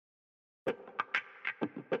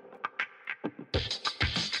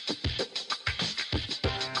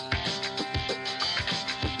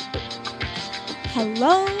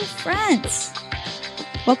Hello, friends.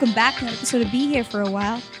 Welcome back to an episode of Be Here for a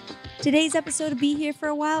While. Today's episode of Be Here for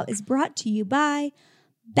a While is brought to you by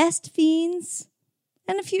Best Fiends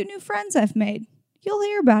and a few new friends I've made. You'll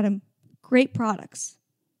hear about them. Great products.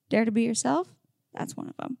 Dare to be yourself? That's one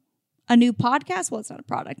of them. A new podcast? Well, it's not a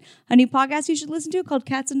product. A new podcast you should listen to called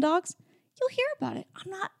Cats and Dogs? You'll hear about it.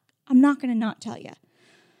 I'm not going to not tell you.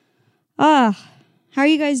 How are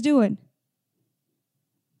you guys doing?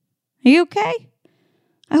 Are you okay?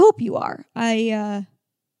 I hope you are. I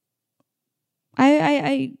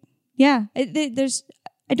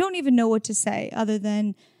don't even know what to say other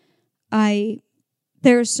than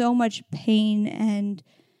there's so much pain and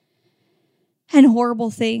horrible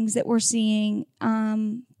things that we're seeing,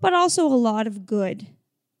 but also a lot of good.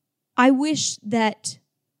 I wish that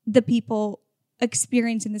the people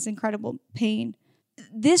experiencing this incredible pain,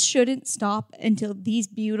 this shouldn't stop until these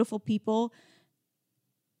beautiful people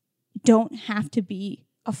don't have to be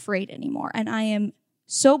afraid anymore. And I am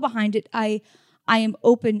so behind it. I am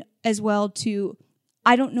open as well to,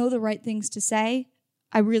 I don't know the right things to say.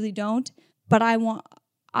 I really don't. But I want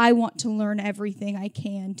to learn everything I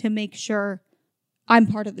can to make sure I'm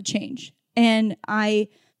part of the change. And my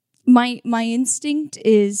instinct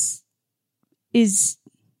is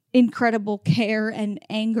incredible care and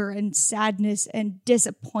anger and sadness and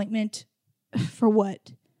disappointment for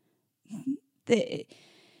what? The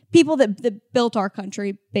people that built our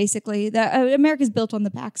country, basically. America's built on the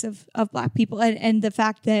backs of Black people. And the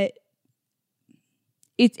fact that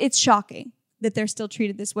it's shocking that they're still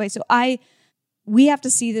treated this way. So we have to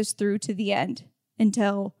see this through to the end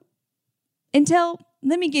until,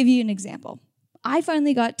 let me give you an example. I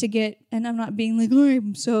finally got to get, and I'm not being like, oh,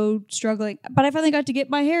 I'm so struggling, but I finally got to get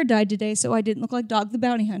my hair dyed today so I didn't look like Dog the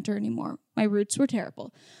Bounty Hunter anymore. My roots were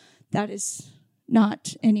terrible. That is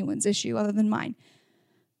not anyone's issue other than mine.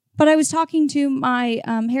 But I was talking to my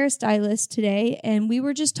hairstylist today, and we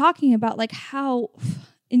were just talking about like how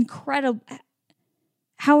incredibly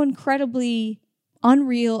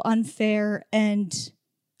unreal, unfair, and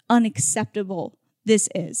unacceptable this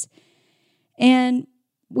is. And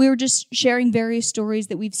we were just sharing various stories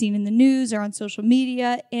that we've seen in the news or on social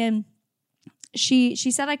media. And she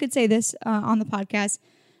said I could say this on the podcast.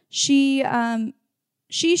 She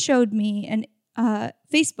showed me an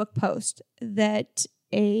Facebook post that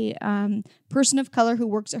a person of color who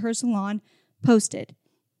works at her salon posted.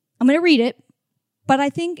 I'm going to read it, but I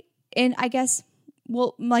think, and I guess,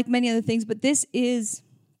 well, like many other things, but this is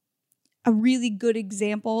a really good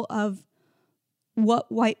example of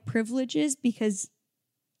what white privilege is, because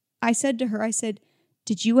I said to her,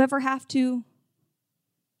 did you ever have to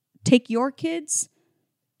take your kids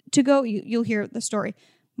to go? You'll hear the story.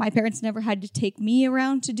 My parents never had to take me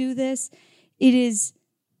around to do this. It is,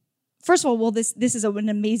 first of all, well, this is an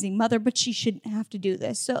amazing mother, but she shouldn't have to do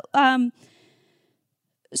this. So, I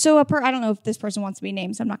don't know if this person wants to be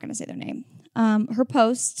named, so I'm not going to say their name. Her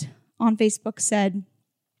post on Facebook said,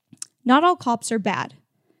 "Not all cops are bad,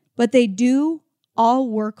 but they do all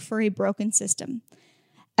work for a broken system.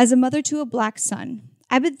 As a mother to a Black son,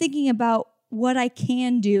 I've been thinking about what I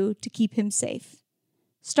can do to keep him safe.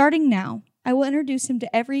 Starting now, I will introduce him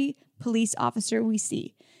to every police officer we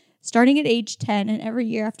see, starting at age 10 and every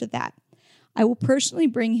year after that. I will personally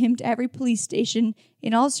bring him to every police station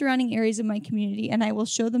in all surrounding areas of my community, and I will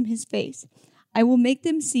show them his face. I will make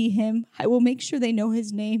them see him. I will make sure they know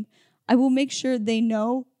his name. I will make sure they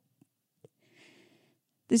know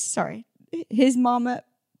his mama.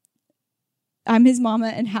 I'm his mama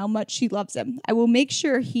and how much she loves him. I will make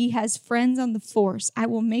sure he has friends on the force. I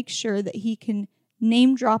will make sure that he can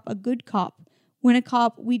name drop a good cop when a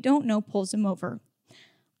cop we don't know pulls him over.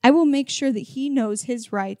 I will make sure that he knows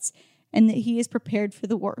his rights and that he is prepared for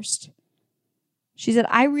the worst." She said,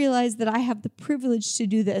 "I realize that I have the privilege to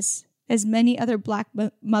do this, as many other Black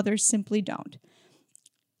mothers simply don't.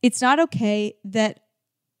 It's not okay that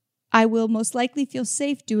I will most likely feel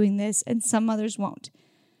safe doing this and some others won't.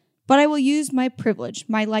 But I will use my privilege,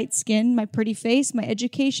 my light skin, my pretty face, my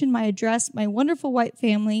education, my address, my wonderful white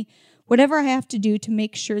family, whatever I have to do to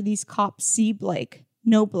make sure these cops see Blake,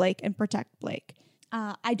 know Blake, and protect Blake."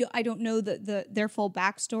 I don't know their full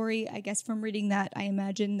backstory. I guess from reading that, I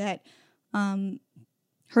imagine that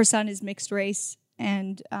her son is mixed race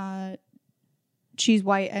and she's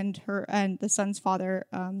white, and the son's father,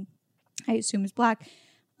 I assume, is Black.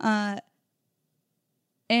 And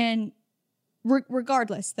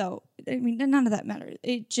regardless, though, I mean, none of that matters.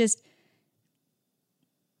 It just,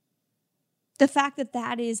 the fact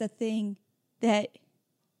that is a thing that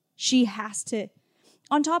she has to,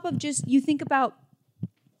 on top of just, you think about,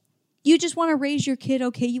 you just want to raise your kid,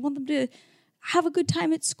 okay, you want them to have a good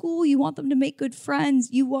time at school. You want them to make good friends.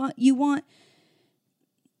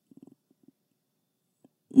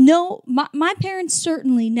 No, my parents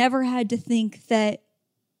certainly never had to think that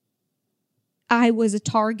I was a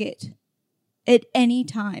target at any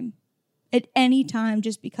time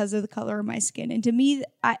just because of the color of my skin. And to me,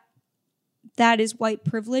 that is white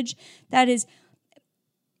privilege.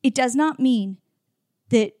 It does not mean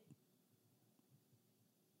that,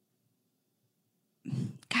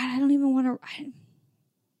 God, I don't even want to,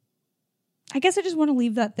 I guess I just want to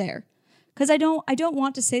leave that there. Because I don't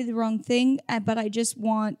want to say the wrong thing, but I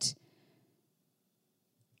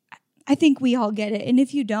think we all get it. And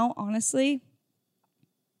if you don't, honestly,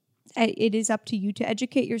 it is up to you to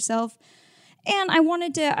educate yourself. And I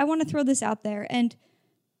want to throw this out there, and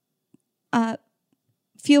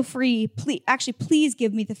feel free, please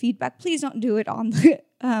give me the feedback. Please don't do it on the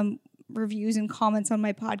reviews and comments on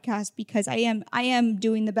my podcast, because I am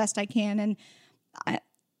doing the best I can, and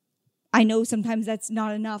I know sometimes that's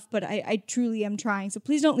not enough, but I truly am trying. So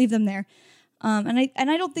please don't leave them there. And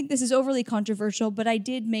I don't think this is overly controversial, but I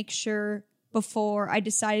did make sure before I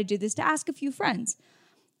decided to do this to ask a few friends.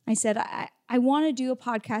 I said, I want to do a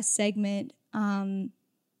podcast segment that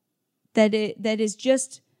is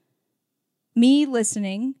just me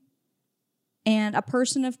listening and a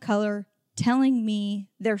person of color telling me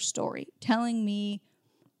their story, telling me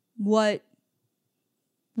what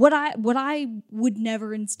I would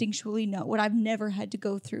never instinctually know, what I've never had to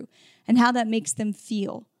go through, and how that makes them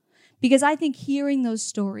feel. Because I think hearing those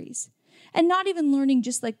stories, and not even learning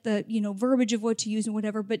just like the, verbiage of what to use and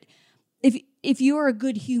whatever, but if you're a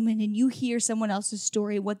good human and you hear someone else's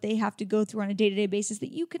story, what they have to go through on a day-to-day basis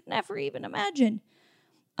that you could never even imagine,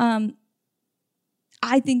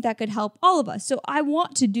 I think that could help all of us. So I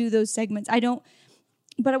want to do those segments.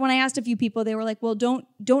 But when I asked a few people, they were like, well, don't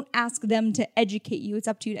ask them to educate you. It's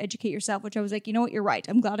up to you to educate yourself, which I was like, you know what? You're right.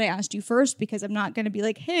 I'm glad I asked you first, because I'm not going to be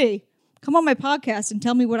like, hey, come on my podcast and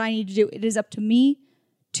tell me what I need to do. It is up to me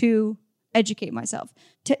to educate myself.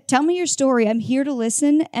 Tell me your story. I'm here to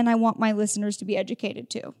listen, and I want my listeners to be educated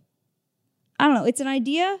too. I don't know. It's an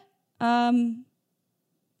idea. Yeah,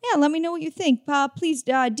 let me know what you think. Please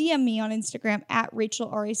DM me on Instagram at Rachel,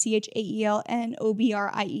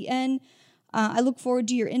 RACHAELNOBRIEN. I look forward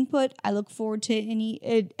to your input. I look forward to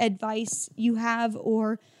any advice you have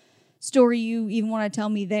or story you even want to tell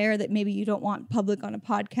me there that maybe you don't want public on a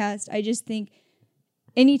podcast. I just think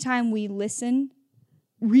anytime we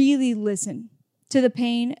really listen to the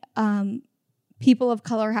pain people of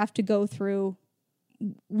color have to go through,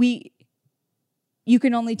 you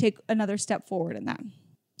can only take another step forward in that.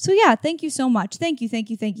 So yeah, thank you so much. Thank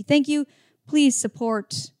you. Please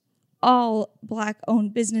support all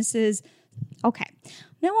Black-owned businesses. Okay,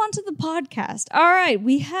 now on to the podcast. All right,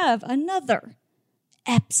 we have another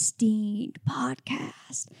Epstein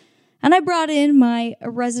podcast. And I brought in my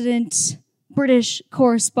resident British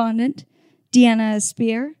correspondent, Deanna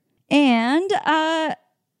Espir. And I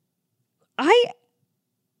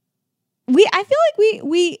feel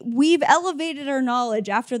like we've elevated our knowledge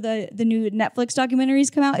after the new Netflix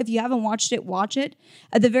documentaries come out. If you haven't watched it, watch it.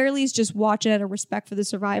 At the very least, just watch it out of respect for the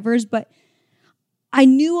survivors. But I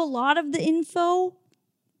knew a lot of the info,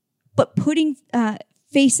 but putting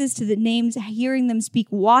faces to the names, hearing them speak,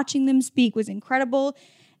 watching them speak was incredible.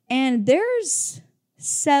 And there's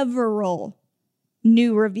several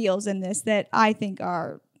new reveals in this that I think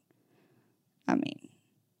are,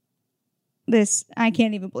 I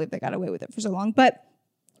can't even believe they got away with it for so long. But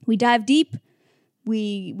we dive deep.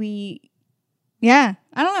 I don't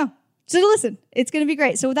know. So listen, it's going to be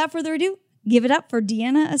great. So without further ado, give it up for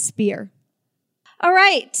Deanna Espir. All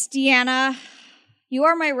right, Deanna, you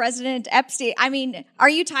are my resident Epstein. Are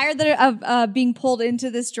you tired of being pulled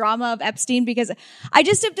into this drama of Epstein? Because I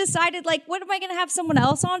just have decided, what am I going to have someone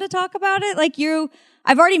else on to talk about it?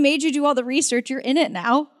 I've already made you do all the research. You're in it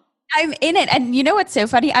now. I'm in it. And you know what's so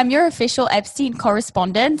funny? I'm your official Epstein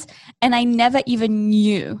correspondent, and I never even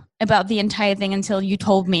knew about the entire thing until you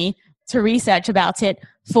told me to research about it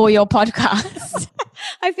for your podcast.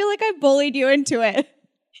 I feel like I bullied you into it.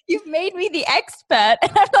 You've made me the expert,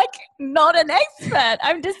 and I'm not an expert.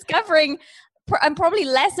 I'm discovering I'm probably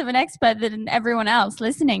less of an expert than everyone else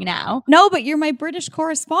listening now. No, but you're my British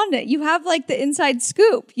correspondent. You have the inside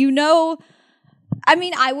scoop.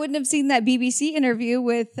 I wouldn't have seen that BBC interview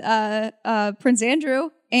with Prince Andrew,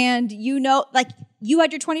 and you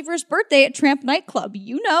had your 21st birthday at Tramp nightclub.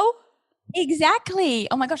 Exactly.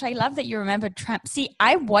 Oh my gosh, I love that you remembered Tramp. See,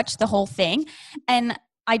 I watched the whole thing, and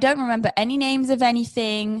I don't remember any names of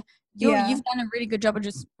anything. You've done a really good job of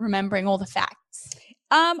just remembering all the facts.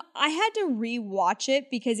 I had to rewatch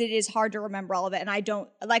it because it is hard to remember all of it, and I don't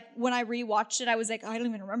like when I rewatched it. I was like, I don't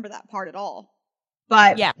even remember that part at all.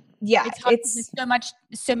 But Yeah, yeah, it's hard because there's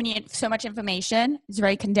so much information. It's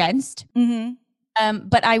very condensed.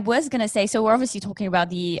 But I was gonna say, so we're obviously talking about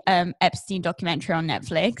the Epstein documentary on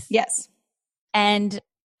Netflix. Yes. And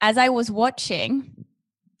as I was watching,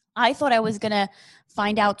 I thought I was gonna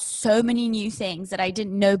find out so many new things that I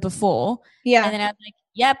didn't know before. Yeah. And then I was like,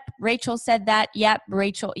 yep, Rachel said that. Yep,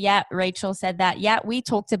 Rachel said that. Yeah, we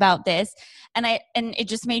talked about this. And it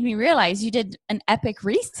just made me realize you did an epic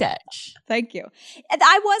research. Thank you. And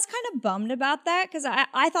I was kind of bummed about that because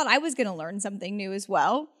I thought I was going to learn something new as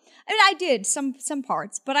well. I mean, I did some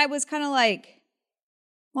parts, but I was kind of like,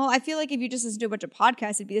 well, I feel like if you just listen to a bunch of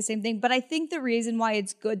podcasts, it'd be the same thing. But I think the reason why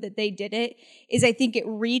it's good that they did it is I think it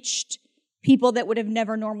reached people that would have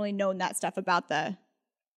never normally known that stuff about the,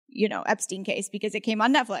 Epstein case because it came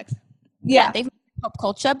on Netflix. Yeah. They've pop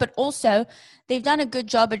culture, but also they've done a good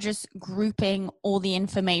job of just grouping all the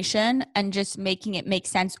information and just making it make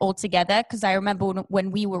sense all together. Because I remember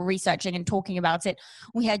when we were researching and talking about it,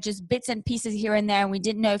 we had just bits and pieces here and there, and we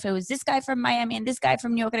didn't know if it was this guy from Miami and this guy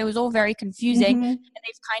from New York, and it was all very confusing. And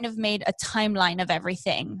they've kind of made a timeline of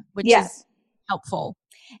everything, which is helpful.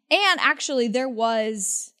 And actually,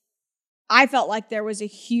 I felt like there was a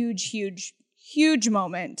huge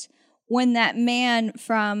moment when that man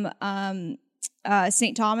from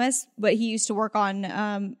St. Thomas, but he used to work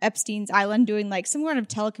on Epstein's island doing like some kind of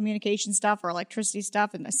telecommunication stuff or electricity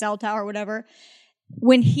stuff in a cell tower or whatever.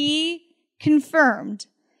 When he confirmed,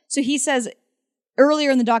 so he says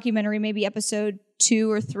earlier in the documentary, maybe episode 2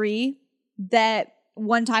 or 3, that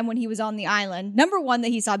one time when he was on the island, number one, that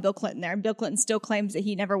he saw Bill Clinton there, and Bill Clinton still claims that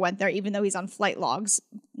he never went there, even though he's on flight logs,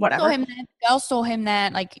 whatever. Saw him there. Girl saw him there,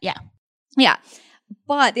 like, yeah. Yeah.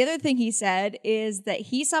 But the other thing he said is that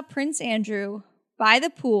he saw Prince Andrew by the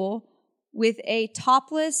pool with a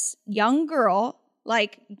topless young girl,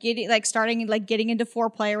 getting into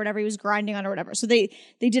foreplay or whatever he was grinding on or whatever. So they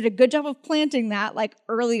did a good job of planting that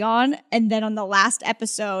early on. And then on the last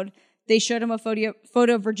episode, they showed him a photo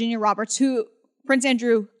of Virginia Roberts, who Prince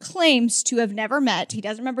Andrew claims to have never met. He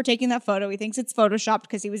doesn't remember taking that photo. He thinks it's photoshopped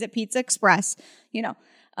because he was at Pizza Express,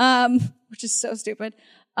 which is so stupid.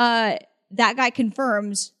 That guy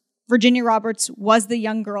confirms Virginia Roberts was the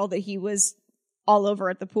young girl that he was all over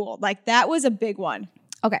at the pool. That was a big one.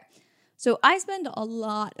 Okay. So I spend a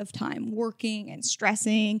lot of time working and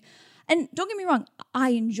stressing. And don't get me wrong,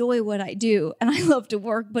 I enjoy what I do and I love to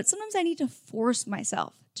work, but sometimes I need to force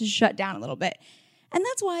myself to shut down a little bit. And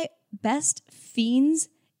that's why Best Fiends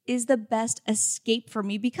is the best escape for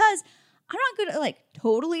me, because I'm not good at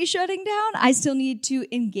totally shutting down. I still need to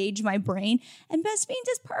engage my brain. And Best Fiends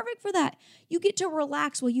is perfect for that. You get to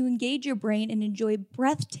relax while you engage your brain and enjoy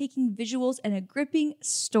breathtaking visuals and a gripping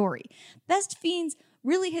story. Best Fiends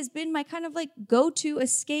really has been my kind of go-to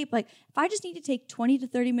escape. If I just need to take 20 to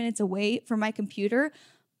 30 minutes away from my computer,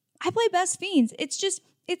 I play Best Fiends.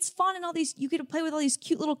 It's fun and you get to play with all these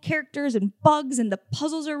cute little characters and bugs, and the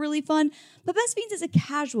puzzles are really fun. But Best Fiends is a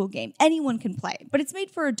casual game. Anyone can play, but it's made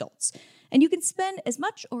for adults. And you can spend as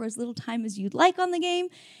much or as little time as you'd like on the game.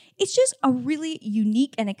 It's just a really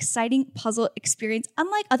unique and exciting puzzle experience,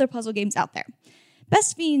 unlike other puzzle games out there.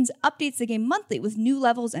 Best Fiends updates the game monthly with new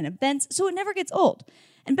levels and events, so it never gets old.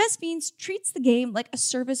 And Best Fiends treats the game like a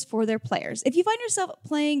service for their players. If you find yourself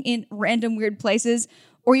playing in random weird places,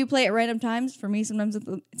 or you play at random times, for me sometimes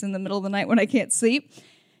it's in the middle of the night when I can't sleep,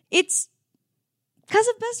 it's because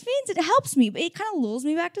of Best Fiends. It helps me, but it kind of lulls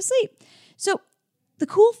me back to sleep. So the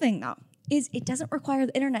cool thing, though, is it doesn't require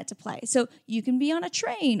the internet to play. So you can be on a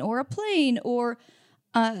train or a plane or,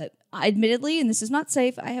 admittedly, and this is not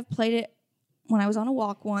safe, I have played it when I was on a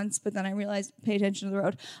walk once, but then I realized pay attention to the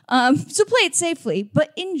road. So play it safely,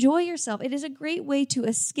 but enjoy yourself. It is a great way to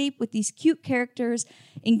escape with these cute characters,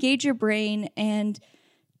 engage your brain, and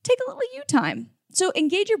take a little you time. So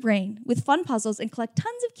engage your brain with fun puzzles and collect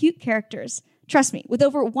tons of cute characters. Trust me, with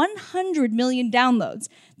over 100 million downloads,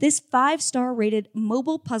 this 5-star rated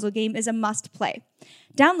mobile puzzle game is a must play.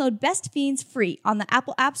 Download Best Fiends free on the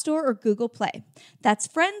Apple App Store or Google Play. That's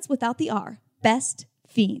friends without the R. Best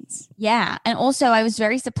Fiends. Yeah. And also I was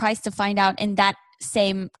very surprised to find out in that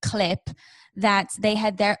same clip that they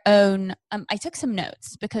had their own, I took some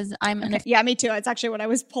notes because I'm yeah, me too. It's actually what I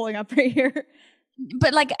was pulling up right here.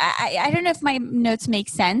 But I don't know if my notes make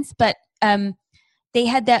sense, but they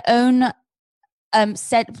had their own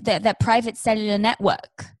that private cellular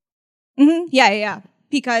network. Mm-hmm. Yeah.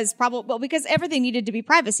 Because everything needed to be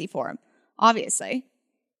privacy for them, obviously.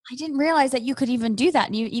 I didn't realize that you could even do that.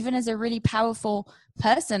 And even as a really powerful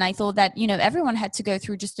person, I thought that, everyone had to go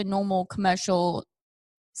through just a normal commercial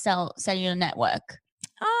cellular network.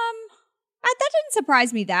 That didn't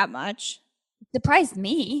surprise me that much. Surprised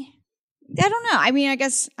me. I don't know. I mean, I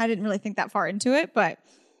guess I didn't really think that far into it, but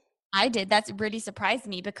I did. That's really surprised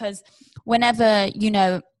me because whenever,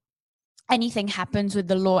 anything happens with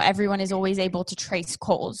the law, everyone is always able to trace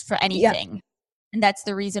calls for anything. Yeah. And that's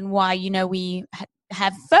the reason why, we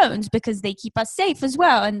have phones, because they keep us safe as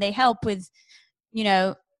well. And they help with,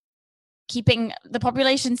 keeping the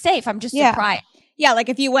population safe. I'm just surprised. Yeah, like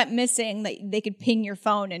if you went missing, they could ping your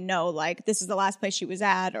phone and know, like, this is the last place she was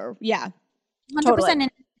at, or 100%. Totally. In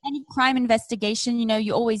any crime investigation,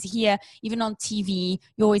 you always hear, even on TV,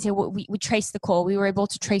 you always hear, we traced the call. We were able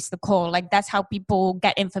to trace the call. Like, that's how people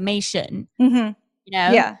get information,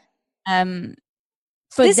 Yeah.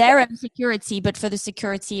 For their own security, but for the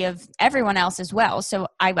security of everyone else as well. So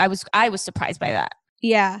I was surprised by that.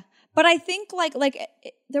 Yeah. But I think like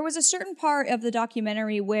there was a certain part of the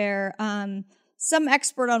documentary where some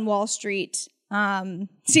expert on Wall Street,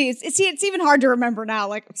 it's even hard to remember now.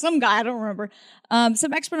 Like some guy, I don't remember.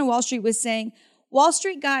 Some expert on Wall Street was saying Wall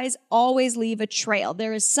Street guys always leave a trail.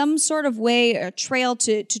 There is some sort of way, a trail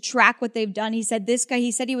to track what they've done. He said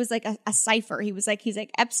he was like a cipher. He's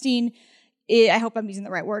like Epstein. I hope I'm using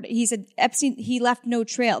the right word. He said Epstein, he left no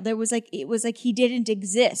trail. It was like he didn't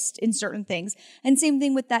exist in certain things. And same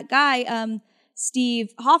thing with that guy,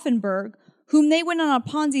 Steve Hoffenberg, whom they went on a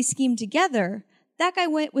Ponzi scheme together. That guy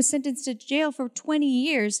was sentenced to jail for 20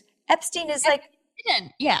 years. Epstein is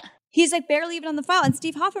he's like barely even on the file. And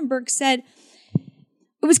Steve Hoffenberg said,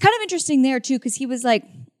 it was kind of interesting there too, because he was like,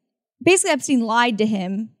 basically Epstein lied to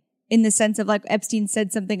him in the sense of like Epstein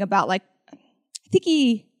said something about like,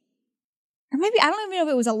 or maybe, I don't even know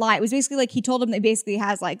if it was a lie. It was basically like he told him that he basically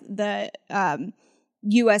has like the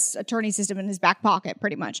U.S. attorney system in his back pocket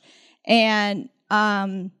pretty much. And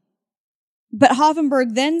but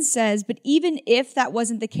Hoffenberg then says, but even if that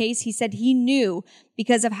wasn't the case, he said he knew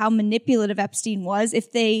because of how manipulative Epstein was,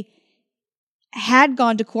 if they had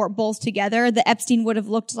gone to court both together, the Epstein would have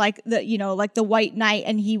looked like like the white knight,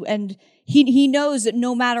 and he knows that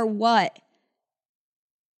no matter what,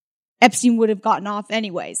 Epstein would have gotten off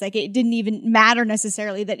anyways. Like it didn't even matter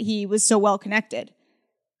necessarily that he was so well connected.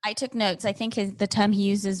 I took notes. I think the term he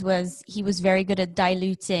uses was he was very good at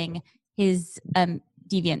diluting his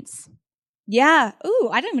deviance. Yeah. Ooh,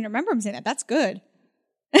 I didn't even remember him saying that. That's good.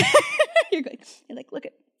 You're like, look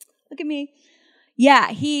at me. Yeah,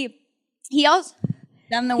 he also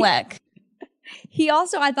done the work. He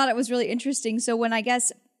also, I thought it was really interesting. So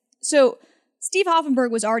Steve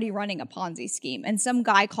Hoffenberg was already running a Ponzi scheme, and some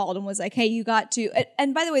guy called and was like, hey, you got to,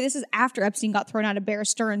 and by the way, this is after Epstein got thrown out of Bear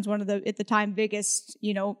Stearns, one of the, at the time, biggest,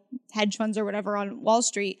 hedge funds or whatever on Wall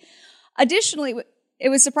Street. Additionally, it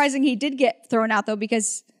was surprising he did get thrown out though,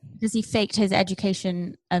 because he faked his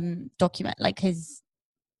education document, like his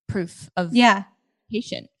proof of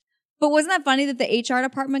education. But wasn't that funny that the HR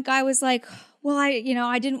department guy was like, well,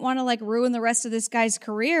 I didn't want to like ruin the rest of this guy's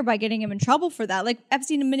career by getting him in trouble for that. Like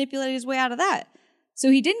Epstein manipulated his way out of that. So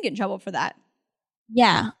he didn't get in trouble for that.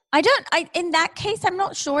 Yeah. In that case, I'm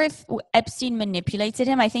not sure if Epstein manipulated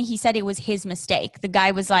him. I think he said it was his mistake. The guy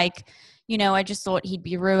was like, I just thought he'd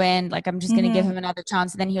be ruined. Like, I'm just going to give him another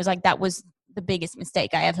chance. And then he was like, that was the biggest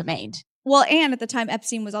mistake I ever made. Well, and at the time,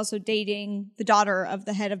 Epstein was also dating the daughter of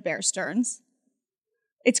the head of Bear Stearns.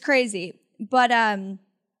 It's crazy. But I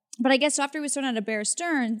guess after he was thrown out of Bear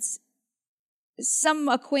Stearns, some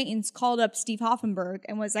acquaintance called up Steve Hoffenberg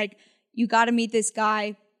and was like, you got to meet this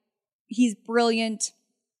guy. He's brilliant.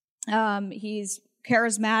 He's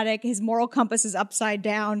charismatic. His moral compass is upside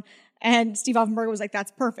down. And Steve Hoffenberg was like,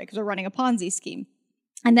 that's perfect because we're running a Ponzi scheme.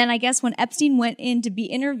 And then I guess when Epstein went in to be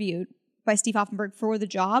interviewed by Steve Hoffenberg for the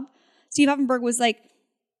job, Steve Hoffenberg was like,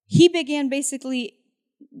 he began basically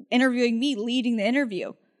interviewing me, leading the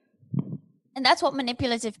interview. And that's what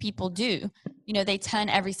manipulative people do. They turn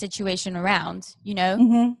every situation around,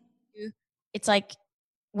 Mm-hmm. It's like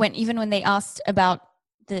even when they asked about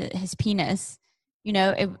his penis,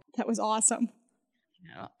 that was awesome.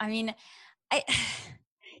 I mean,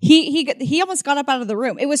 he almost got up out of the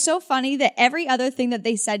room. It was so funny that every other thing that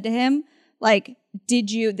they said to him, like,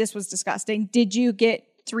 this was disgusting. Did you get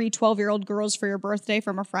 3 12-year-old girls for your birthday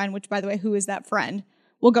from a friend? Which, by the way, who is that friend?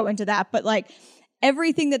 We'll go into that. But like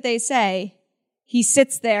everything that they say, he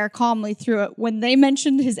sits there calmly through it. When they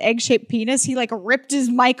mentioned his egg-shaped penis, he like ripped his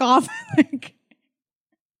mic off.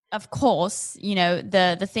 Of course,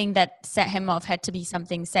 the thing that set him off had to be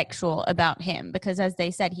something sexual about him, because as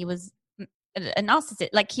they said, he was a narcissist.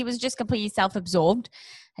 Like he was just completely self-absorbed,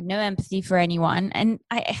 had no empathy for anyone. And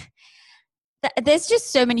there's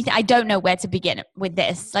just so many things. I don't know where to begin with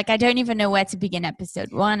this. Like, I don't even know where to begin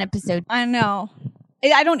episode 1, episode. I know.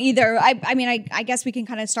 I don't either. I mean, I guess we can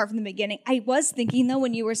kind of start from the beginning. I was thinking though,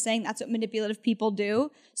 when you were saying that's what manipulative people do.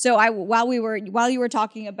 So while you were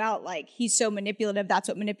talking about like, he's so manipulative, that's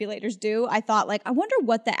what manipulators do. I thought like, I wonder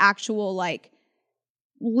what the actual like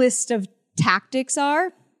list of tactics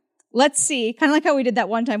are. Let's see. Kind of like how we did that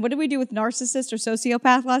one time. What did we do with narcissist or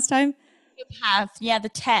sociopath last time? Sociopath. Yeah. The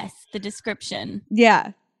test, the description.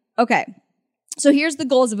 Yeah. Okay. So here's the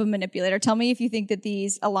goals of a manipulator. Tell me if you think that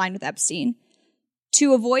these align with Epstein.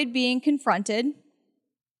 To avoid being confronted.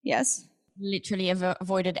 Yes. Literally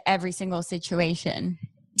avoided every single situation.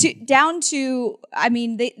 I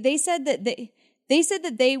mean, they said that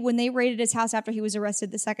they when they raided his house after he was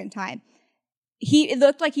arrested the second time, it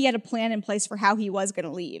looked like he had a plan in place for how he was going to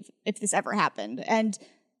leave if this ever happened. And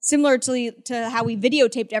similar to how he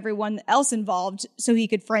videotaped everyone else involved so he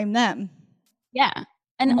could frame them. Yeah.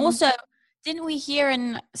 And also, didn't we hear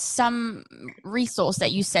in some resource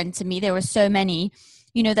that you sent to me, there were so many,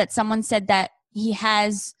 that someone said that he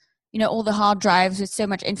has, all the hard drives with so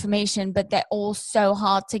much information, but they're all so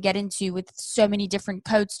hard to get into with so many different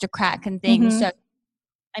codes to crack and things. So,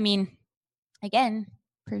 I mean, again,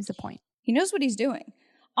 proves the point. He knows what he's doing.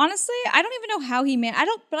 Honestly, I don't even know how he made, I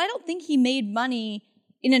don't think he made money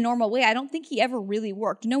in a normal way. I don't think he ever really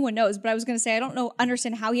worked. No one knows, but I was going to say, I don't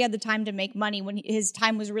understand how he had the time to make money when his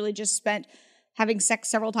time was really just spent having sex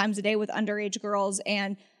several times a day with underage girls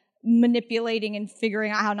and manipulating and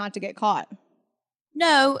figuring out how not to get caught.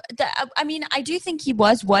 No, I mean, I do think he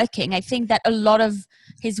was working. I think that a lot of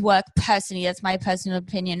his work, personally, that's my personal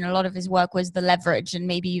opinion, a lot of his work was the leverage and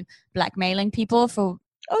maybe blackmailing people for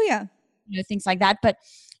things like that. But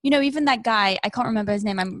even that guy, I can't remember his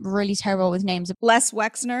name. I'm really terrible with names. Les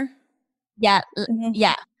Wexner. Yeah.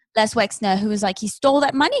 Yeah. Les Wexner, who was like, he stole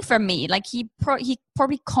that money from me. Like he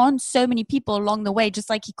probably conned so many people along the way, just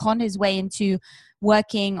like he conned his way into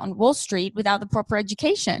working on Wall Street without the proper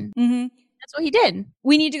education. That's what he did.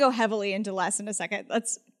 We need to go heavily into Les in a second.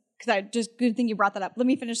 Good thing you brought that up. Let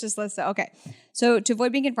me finish this list. Okay. So to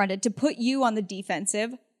avoid being confronted, to put you on the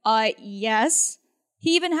defensive. Yes.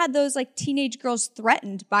 He even had those like teenage girls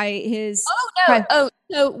threatened by his.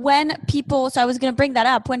 So when people, I was going to bring that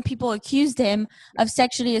up. When people accused him of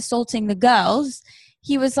sexually assaulting the girls,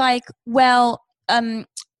 he was like, well,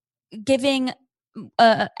 giving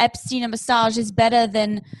Epstein a massage is better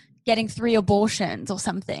than getting 3 abortions or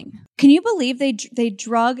something. Can you believe they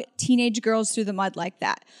drug teenage girls through the mud like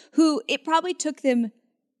that? Who it probably took them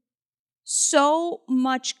so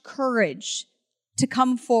much courage to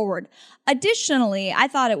come forward. Additionally, I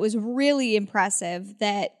thought it was really impressive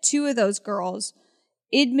that 2 of those girls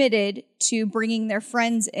admitted to bringing their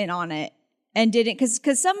friends in on it and didn't,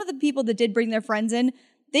 because some of the people that did bring their friends in,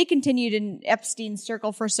 they continued in Epstein's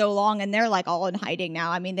circle for so long and they're like all in hiding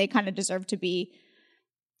now. I mean, they kind of deserve to be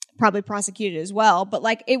probably prosecuted as well. But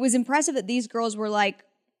like, it was impressive that these girls were like,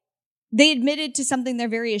 they admitted to something they're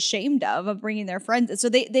very ashamed of bringing their friends in. So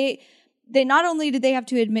they not only did they have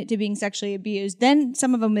to admit to being sexually abused, then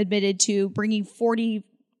some of them admitted to bringing 40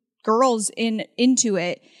 girls into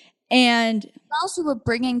it. And girls who were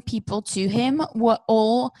bringing people to him were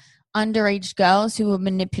all underage girls who were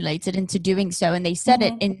manipulated into doing so. And they said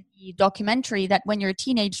it in the documentary that when you're a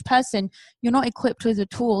teenage person, you're not equipped with the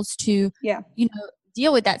tools to,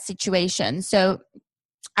 deal with that situation. So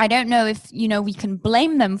I don't know if, we can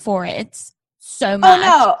blame them for it so much.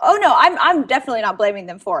 Oh no. I'm definitely not blaming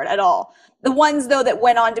them for it at all. The ones though that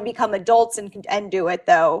went on to become adults and do it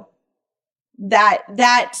though,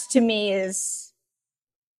 that to me is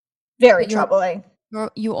very troubling.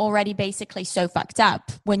 You're already basically so fucked up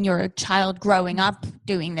when you're a child growing up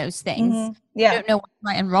doing those things. You don't know what's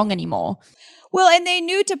right and wrong anymore. Well, and they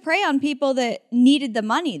knew to prey on people that needed the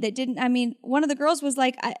money that didn't. I mean, one of the girls was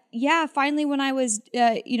like, finally, when I was,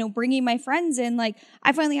 bringing my friends in, like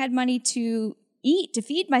I finally had money to eat, to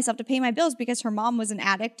feed myself, to pay my bills because her mom was an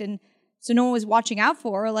addict. And so no one was watching out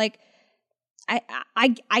for her. Like,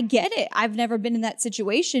 I get it. I've never been in that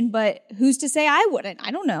situation, but who's to say I wouldn't?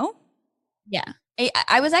 I don't know. Yeah.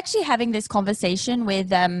 I was actually having this conversation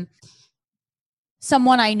with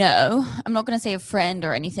someone I know. I'm not going to say a friend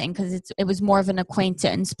or anything because it was more of an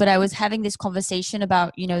acquaintance, but I was having this conversation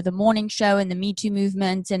about, the morning show and the Me Too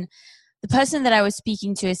movement. And the person that I was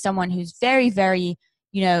speaking to is someone who's very, very,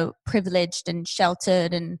 privileged and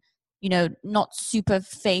sheltered and, not super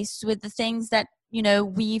faced with the things that,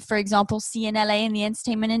 we, for example, see in LA in the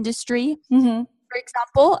entertainment industry. For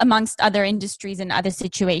example, amongst other industries and other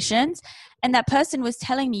situations. And that person was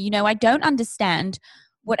telling me, I don't understand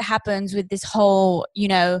what happens with this whole,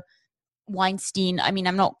 Weinstein. I mean,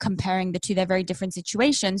 I'm not comparing the two. They're very different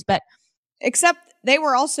situations, but. Except they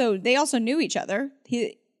also knew each other.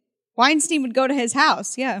 Weinstein would go to his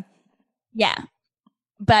house. Yeah. Yeah.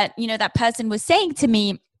 But, that person was saying to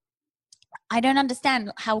me, I don't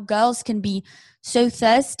understand how girls can be so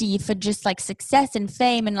thirsty for just like success and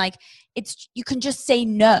fame, and like you can just say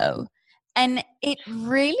no. And it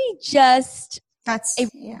really just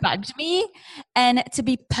bugged me. And to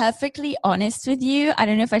be perfectly honest with you, I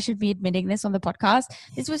don't know if I should be admitting this on the podcast.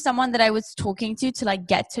 This was someone that I was talking to like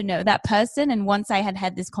get to know that person. And once I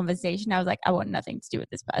had this conversation, I was like, I want nothing to do with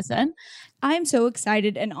this person. I'm so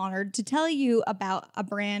excited and honored to tell you about a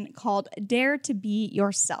brand called Dare to Be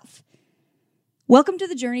Yourself. Welcome to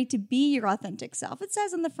the journey to be your authentic self. It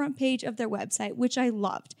says on the front page of their website, which I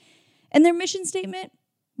loved. And their mission statement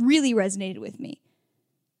really resonated with me.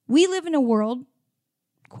 We live in a world,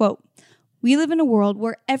 quote, we live in a world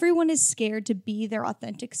where everyone is scared to be their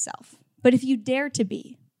authentic self. But if you dare to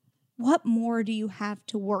be, what more do you have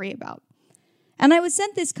to worry about? And I was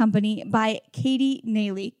sent this company by Katie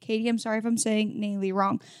Naley. Katie, I'm sorry if I'm saying Naley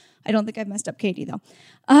wrong. I don't think I've messed up Katie, though.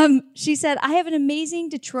 She said, I have an amazing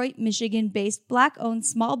Detroit, Michigan-based Black-owned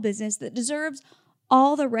small business that deserves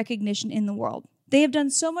all the recognition in the world. They have done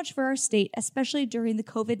so much for our state, especially during the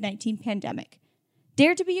COVID-19 pandemic.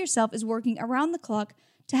 Dare to Be Yourself is working around the clock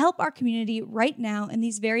to help our community right now in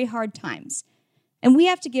these very hard times. And we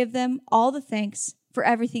have to give them all the thanks for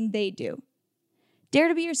everything they do. Dare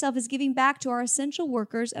to Be Yourself is giving back to our essential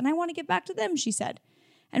workers, and I want to get back to them, she said.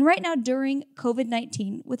 And right now, during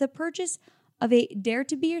COVID-19, with a purchase of a Dare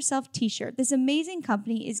to Be Yourself t-shirt, this amazing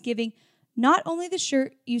company is giving not only the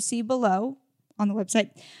shirt you see below on the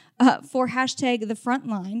website for hashtag the front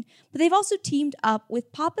line, but they've also teamed up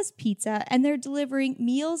with Papa's Pizza, and they're delivering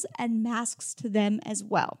meals and masks to them as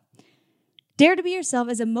well. Dare to Be Yourself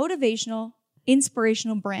is a motivational,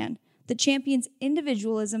 inspirational brand that champions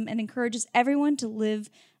individualism and encourages everyone to live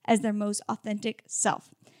as their most authentic self.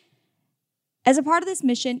 As a part of this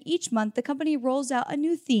mission, each month the company rolls out a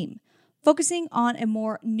new theme, focusing on a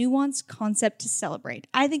more nuanced concept to celebrate.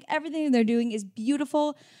 I think everything they're doing is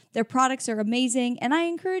beautiful, their products are amazing, and I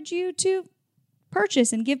encourage you to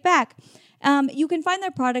purchase and give back. You can find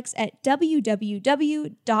their products at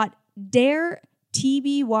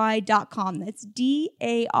www.daretby.com. That's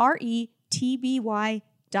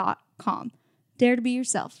DARETBY.com. Dare to be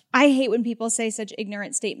yourself. I hate when people say such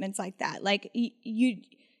ignorant statements like that. Like, you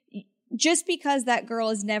just because that girl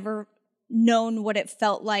has never known what it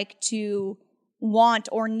felt like to want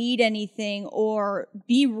or need anything or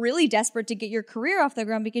be really desperate to get your career off the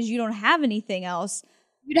ground because you don't have anything else.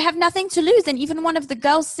 You'd have nothing to lose. And even one of the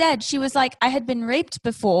girls said, she was like, I had been raped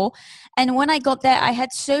before. And when I got there, I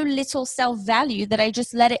had so little self-value that I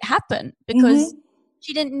just let it happen because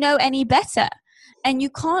she didn't know any better. And you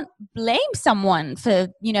can't blame someone for,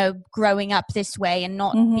 growing up this way and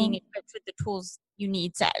not being equipped with the tools you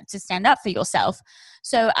need to stand up for yourself.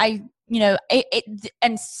 So and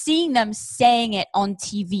seeing them saying it on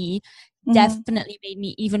TV definitely made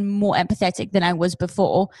me even more empathetic than I was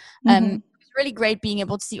before. It was really great being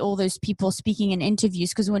able to see all those people speaking in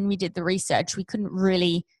interviews, because when we did the research, we couldn't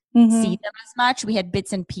really see them as much. We had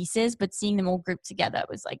bits and pieces, but seeing them all grouped together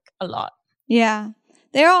was like a lot. Yeah.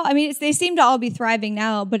 They're all, they seem to all be thriving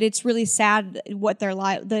now, but it's really sad what their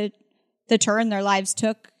the turn their lives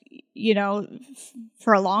took,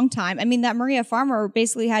 for a long time. That Maria Farmer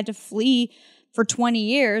basically had to flee for 20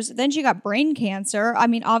 years. Then she got brain cancer.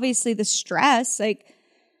 Obviously the stress,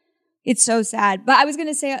 it's so sad. But I was going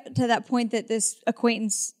to say to that point that this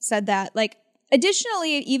acquaintance said that,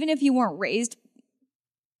 additionally, even if you weren't raised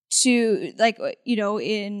to,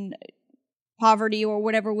 in poverty or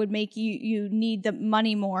whatever would make you need the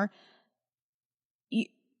money more,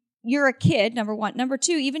 you're a kid, number one. Number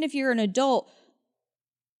two, even if you're an adult,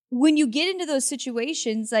 when you get into those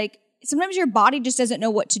situations, sometimes your body just doesn't know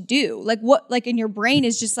what to do. And your brain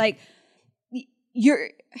is just it's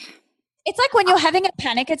like when you're having a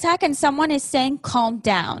panic attack and someone is saying, calm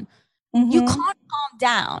down. You can't calm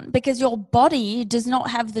down because your body does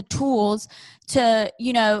not have the tools to,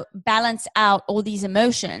 balance out all these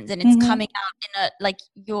emotions, and it's coming out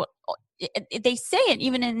in they say it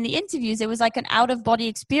even in the interviews. It was like an out of body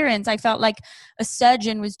experience. I felt like a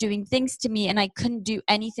surgeon was doing things to me and I couldn't do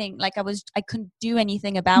anything. I couldn't do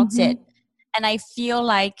anything about it. And I feel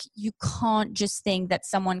like you can't just think that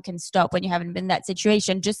someone can stop when you haven't been in that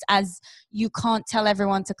situation, just as you can't tell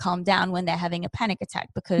everyone to calm down when they're having a panic attack,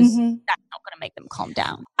 because that's not going to make them calm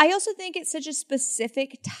down. I also think it's such a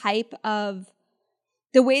specific type of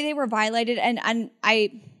the way they were violated. And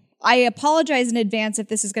I apologize in advance if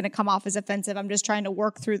this is going to come off as offensive. I'm just trying to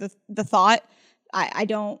work through the thought. I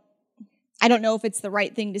don't know if it's the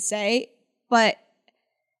right thing to say, but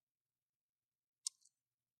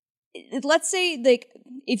let's say like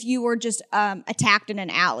if you were just attacked in an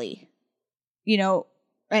alley, you know,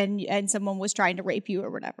 and someone was trying to rape you or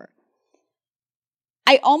whatever.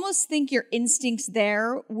 I almost think your instincts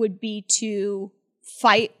there would be to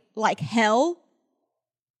fight like hell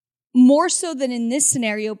more so than in this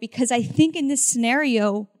scenario, because I think in this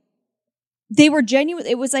scenario, they were genuine.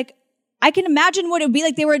 It was like, I can imagine what it would be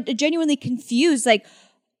like. They were genuinely confused. Like,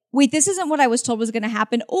 wait, this isn't what I was told was going to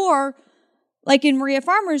happen. Or like in Maria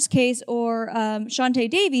Farmer's case or Shantae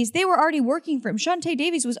Davies, they were already working for him. Shantae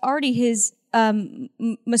Davies was already his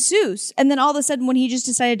masseuse. And then all of a sudden when he just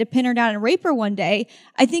decided to pin her down and rape her one day,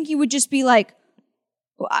 I think you would just be like,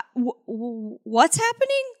 what's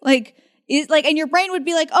happening? Like, and your brain would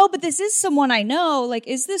be like, oh, but this is someone I know. Like,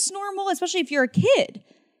 is this normal? Especially if you're a kid.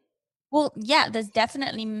 Well, yeah, there's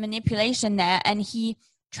definitely manipulation there. And he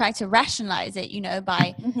tried to rationalize it, you know,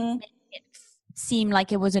 by making it seem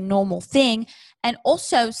like it was a normal thing. And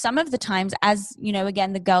also some of the times, as, you know,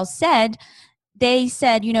 again, the girls said, they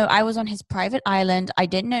said, you know, I was on his private island. I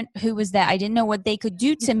didn't know who was there. I didn't know what they could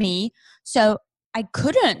do to me. So I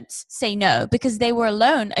couldn't say no because they were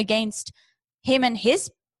alone against him and his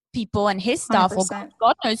people and his staff, 100%. Or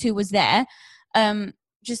God knows who was there,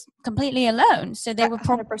 just completely alone. So they were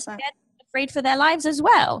probably afraid for their lives as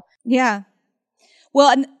well. Yeah.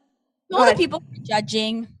 Well, and all the people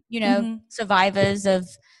judging, you know, survivors of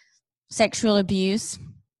sexual abuse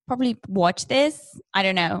probably watch this. I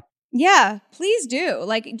don't know. Yeah, please do.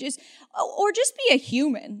 Like, just be a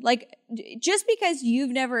human. Like, just because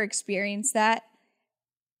you've never experienced that,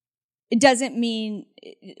 it doesn't mean,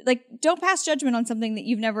 like, don't pass judgment on something that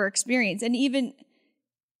you've never experienced. And even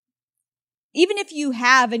if you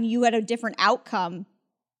have and you had a different outcome,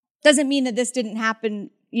 doesn't mean that this didn't happen,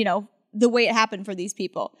 you know, the way it happened for these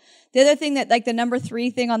people. The other thing that, like, the number 3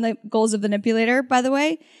 thing on the goals of the manipulator, by the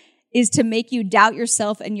way, is to make you doubt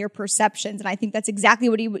yourself and your perceptions. And I think that's exactly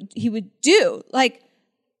what he would do. Like,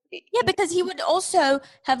 yeah, because he would also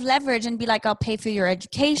have leverage and be like, I'll pay for your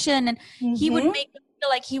education. And he would make them feel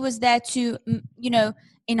like he was there to, you know,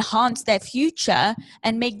 enhance their future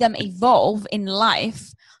and make them evolve in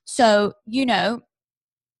life. So, you know,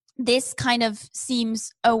 this kind of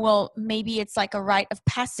seems, oh, well, maybe it's like a rite of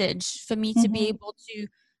passage for me to be able to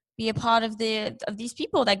be a part of these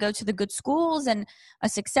people that go to the good schools and are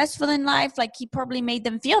successful in life. Like, he probably made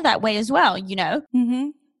them feel that way as well, you know?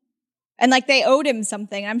 And like they owed him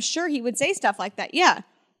something. I'm sure he would say stuff like that. Yeah.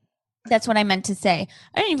 That's what I meant to say.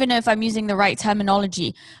 I don't even know if I'm using the right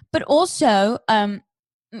terminology. But also,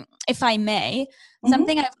 if I may,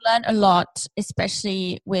 something I've learned a lot,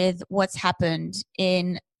 especially with what's happened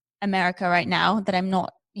in America right now, that I'm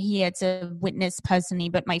not here to witness personally,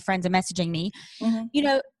 but my friends are messaging me. You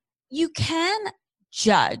know, you can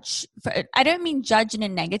judge. I don't mean judge in a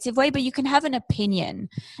negative way, but you can have an opinion.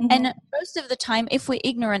 And most of the time, if we're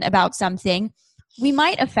ignorant about something, we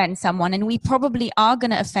might offend someone, and we probably are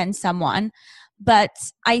going to offend someone. But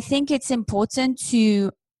I think it's important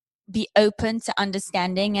to be open to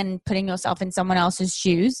understanding and putting yourself in someone else's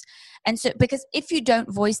shoes. And so, because if you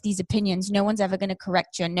don't voice these opinions, no one's ever going to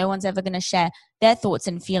correct you, and no one's ever going to share their thoughts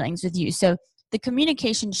and feelings with you. So the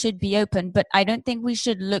communication should be open, but I don't think we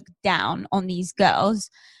should look down on these girls,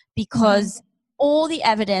 because all the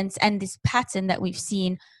evidence and this pattern that we've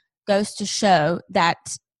seen goes to show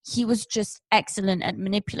that he was just excellent at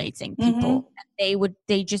manipulating people.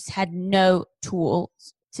 They just had no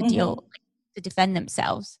tools to to defend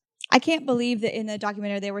themselves. I can't believe that in the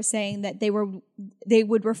documentary they were saying that they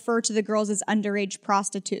would refer to the girls as underage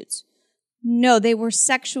prostitutes. No, they were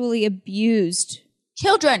sexually abused.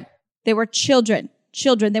 Children. They were children.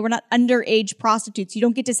 They were not underage prostitutes. You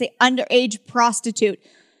don't get to say underage prostitute.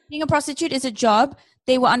 Being a prostitute is a job.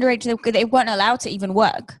 They were underage. They weren't allowed to even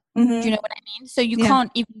work. Do you know what I mean? So you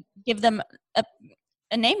can't even give them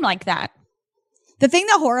a name like that. The thing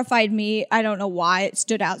that horrified me, I don't know why it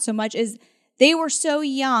stood out so much, is they were so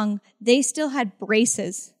young. They still had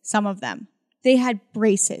braces, some of them. They had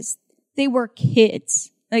braces. They were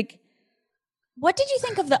kids. Like, what did you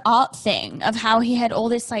think of the art thing, of how he had all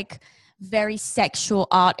this like very sexual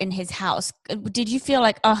art in his house? Did you feel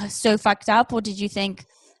like, oh, so fucked up? Or did you think?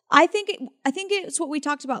 I think it's what we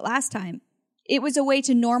talked about last time. It was a way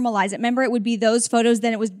to normalize it. Remember, it would be those photos,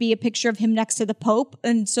 then it would be a picture of him next to the Pope.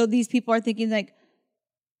 And so these people are thinking like,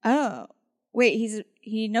 oh, wait,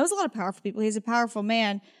 he knows a lot of powerful people. He's a powerful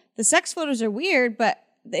man. The sex photos are weird, but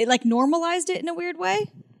they like normalized it in a weird way.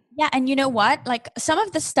 Yeah, and you know what? Like, some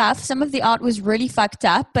of the art was really fucked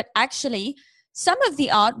up, but actually some of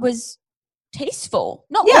the art was tasteful.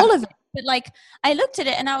 Not all of it, but like, I looked at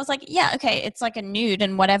it and I was like, yeah, okay, it's like a nude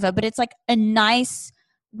and whatever, but it's like a nice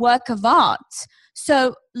work of art.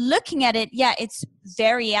 So looking at it, yeah, it's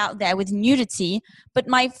very out there with nudity. But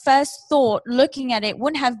my first thought looking at it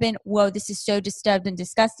wouldn't have been, whoa, this is so disturbed and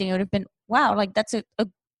disgusting. It would have been, wow, like that's a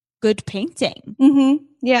good painting. Mm-hmm.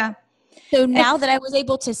 Yeah. So now that I was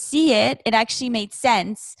able to see it, it actually made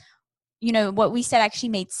sense. You know, what we said actually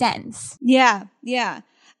made sense. Yeah. Yeah.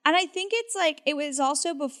 And I think it's like, it was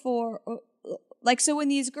also before, like, so when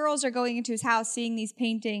these girls are going into his house, seeing these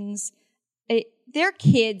paintings, they're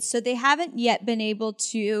kids, so they haven't yet been able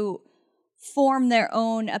to form their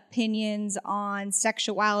own opinions on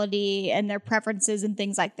sexuality and their preferences and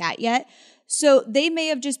things like that yet. So they may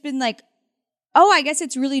have just been like, oh, I guess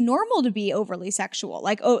it's really normal to be overly sexual.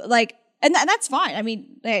 Like, oh, like, and that's fine. I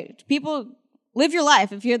mean, hey, people live your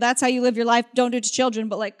life. If that's how you live your life, don't do it to children,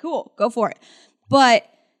 but like, cool, go for it. But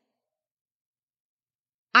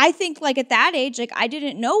I think like at that age, like I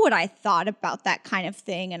didn't know what I thought about that kind of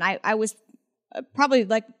thing. And I was probably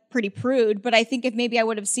like pretty prude, but I think if maybe I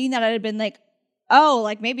would have seen that, I'd have been like, oh,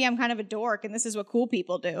 like maybe I'm kind of a dork and this is what cool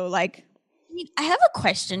people do. Like, I mean, I have a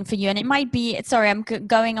question for you, and it might be, sorry, I'm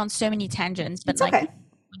going on so many tangents, but it's like, okay.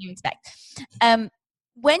 what do you expect?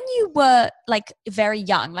 When you were like very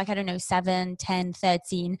young, like, I don't know, 7, 10,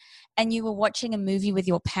 13, and you were watching a movie with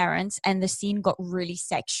your parents and the scene got really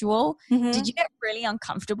sexual, did you get really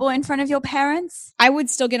uncomfortable in front of your parents? I would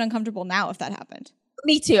still get uncomfortable now if that happened.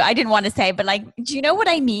 Me too. I didn't want to say, but like, do you know what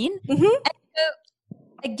I mean? Mm-hmm. And so,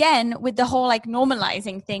 again, with the whole like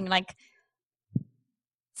normalizing thing, like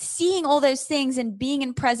seeing all those things and being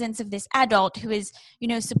in presence of this adult who is, you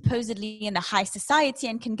know, supposedly in the high society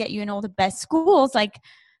and can get you in all the best schools, like,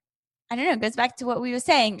 I don't know, it goes back to what we were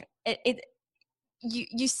saying.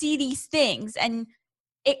 You see these things and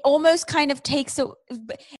it almost kind of takes it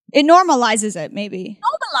normalizes it, maybe.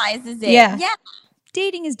 Normalizes it. Yeah. Yeah.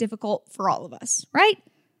 Dating is difficult for all of us, right?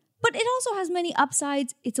 But it also has many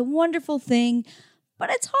upsides. It's a wonderful thing, but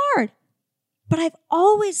it's hard. But I've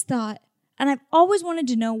always thought, and I've always wanted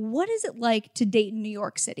to know, what is it like to date in New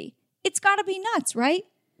York City? It's got to be nuts, right?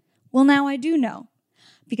 Well, now I do know,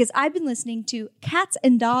 because I've been listening to Cats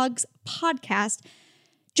and Dogs podcast.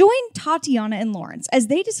 Join Tatiana and Lawrence as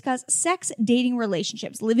they discuss sex, dating,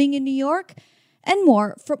 relationships, living in New York, and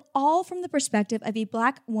more, from the perspective of a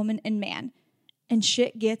Black woman and man. And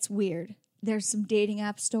shit gets weird. There's some dating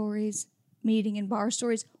app stories, meeting and bar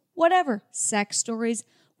stories, whatever, sex stories,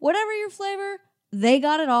 whatever your flavor, they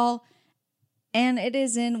got it all. And it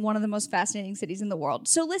is in one of the most fascinating cities in the world.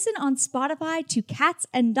 So listen on Spotify to Cats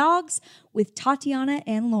and Dogs with Tatiana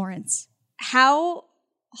and Lawrence. How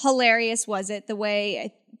hilarious was it the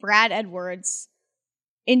way Brad Edwards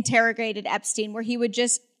interrogated Epstein, where he would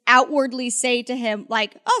just outwardly say to him,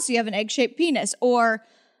 like, oh, so you have an egg-shaped penis, or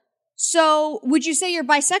so would you say you're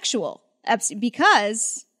bisexual, Epstein?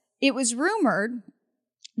 Because it was rumored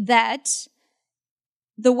that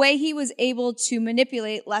the way he was able to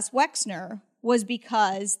manipulate Les Wexner was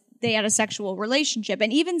because they had a sexual relationship.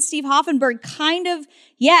 And even Steve Hoffenberg kind of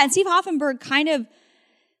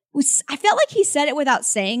was, I felt like he said it without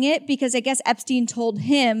saying it, because I guess Epstein told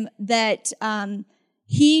him that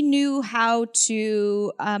he knew how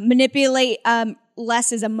to manipulate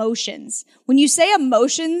Les's emotions. When you say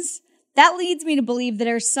emotions, that leads me to believe that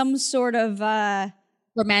there's some sort of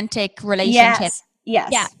romantic relationship. Yes.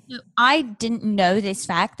 Yeah. So I didn't know this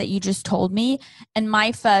fact that you just told me. And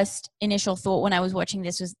my first initial thought when I was watching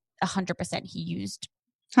this was 100% he used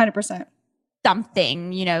 100%.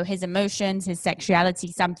 something, you know, his emotions, his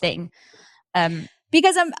sexuality, something.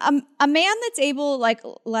 Because a man that's able, like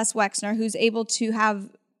Les Wexner, who's able to have,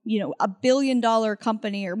 you know, a $1 billion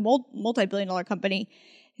company or multi-billion-dollar company,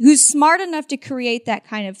 who's smart enough to create that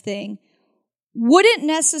kind of thing, wouldn't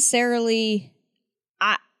necessarily,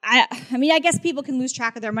 I mean, I guess people can lose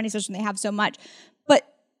track of their money, especially when they have so much, but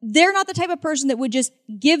they're not the type of person that would just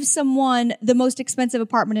give someone the most expensive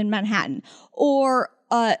apartment in Manhattan. Or,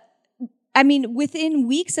 I mean, within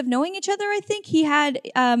weeks of knowing each other, I think he had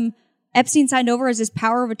Epstein signed over as his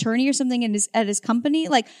power of attorney or something at his company.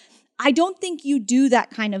 Like, I don't think you do that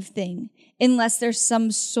kind of thing unless there's some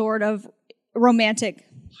sort of romantic,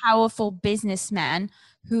 powerful businessman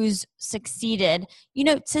who's succeeded. You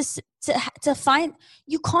know, to find,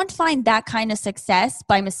 you can't find that kind of success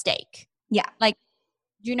by mistake. Yeah. Like,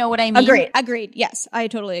 do you know what I mean? Agreed. Yes, I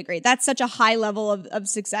totally agree. That's such a high level of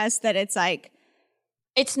success that it's like,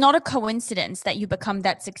 it's not a coincidence that you become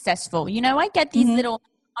that successful. You know, I get these little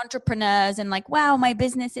entrepreneurs and like, wow, my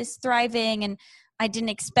business is thriving and I didn't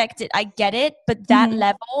expect it. I get it. But that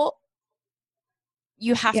level,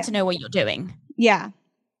 you have to know what you're doing. Yeah.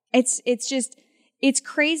 It's just, it's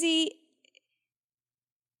crazy.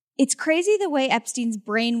 it's crazy the way Epstein's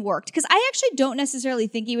brain worked. Because I actually don't necessarily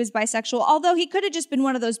think he was bisexual, although he could have just been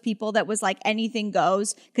one of those people that was like anything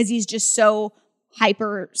goes because he's just so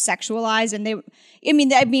hyper sexualized. And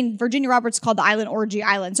I mean, Virginia Roberts called the island Orgy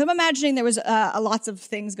Island. So I'm imagining there was lots of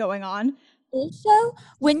things going on. Also,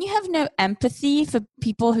 when you have no empathy for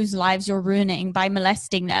people whose lives you're ruining by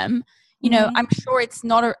molesting them, you know, I'm sure it's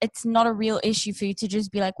not a real issue for you to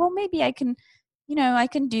just be like, well, maybe I can, you know, I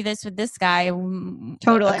can do this with this guy.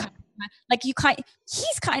 Totally. Like he's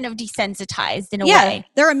kind of desensitized in a way.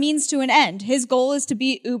 They're a means to an end. His goal is to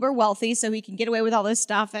be uber wealthy so he can get away with all this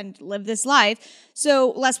stuff and live this life.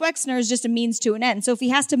 So Les Wexner is just a means to an end. So if he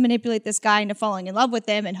has to manipulate this guy into falling in love with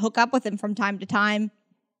him and hook up with him from time to time,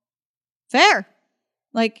 fair.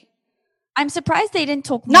 Like, I'm surprised they didn't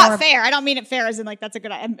talk more. Not fair. I don't mean it fair as in like that's a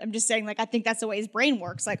good. I'm just saying like I think that's the way his brain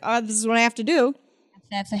works. Like, oh, this is what I have to do.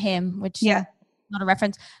 Fair for him, which not a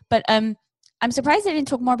reference. But I'm surprised they didn't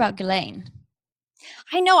talk more about Ghislaine.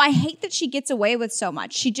 I know. I hate that she gets away with so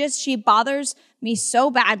much. She bothers me so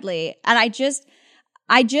badly, and I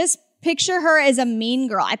just picture her as a mean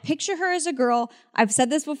girl. I picture her as a girl. I've said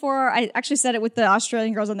this before. I actually said it with the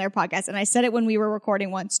Australian girls on their podcast, and I said it when we were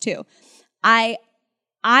recording once too. I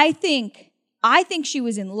think she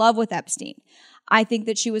was in love with Epstein. I think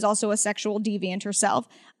that she was also a sexual deviant herself.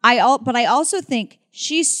 But I also think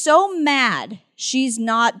she's so mad she's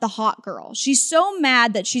not the hot girl. She's so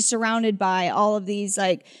mad that she's surrounded by all of these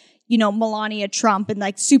like, you know, Melania Trump and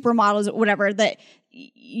like supermodels or whatever that,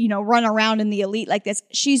 you know, run around in the elite like this.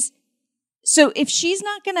 So if she's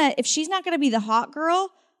not gonna be the hot girl,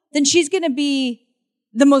 then she's gonna be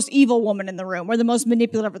the most evil woman in the room or the most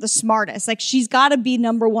manipulative or the smartest. Like she's got to be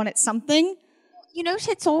number one at something. You know,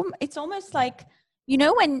 it's almost like, you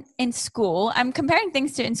know, when in school, I'm comparing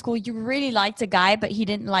things to in school, you really liked a guy, but he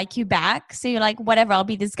didn't like you back. So you're like, whatever, I'll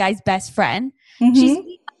be this guy's best friend. Mm-hmm. She's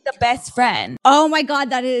the best friend. Oh my God,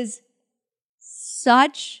 that is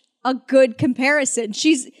such a good comparison.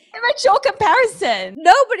 She's a mature comparison.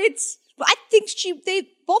 No, but I think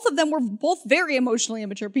both of them were both very emotionally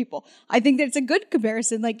immature people. I think that it's a good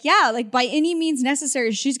comparison. Like, yeah, like by any means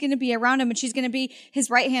necessary, she's going to be around him and she's going to be his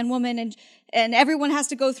right-hand woman and everyone has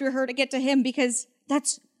to go through her to get to him because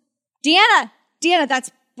that's Deanna,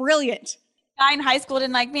 that's brilliant. Guy in high school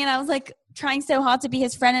didn't like me and I was like trying so hard to be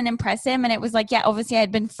his friend and impress him. And it was like, yeah, obviously I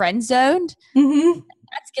had been friend zoned. Mm-hmm.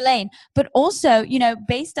 That's Ghislaine. But also, you know,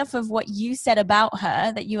 based off of what you said about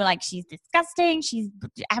her, that you were like, she's disgusting, she's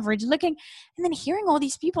average looking. And then hearing all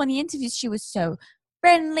these people in the interviews, she was so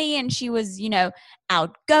friendly and she was, you know,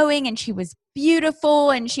 outgoing and she was beautiful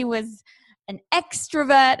and she was an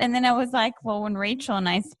extrovert. And then I was like, well, when Rachel and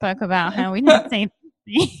I spoke about her, we didn't say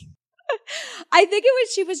anything. I think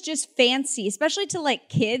she was just fancy, especially to like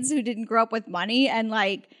kids who didn't grow up with money and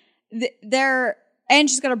like and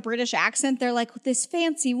she's got a British accent. They're like, this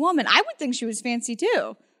fancy woman. I would think she was fancy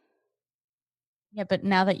too. Yeah, but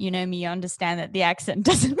now that you know me, you understand that the accent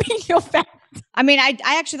doesn't mean you're fancy. I mean, I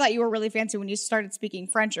actually thought you were really fancy when you started speaking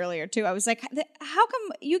French earlier too. I was like, how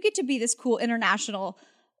come you get to be this cool international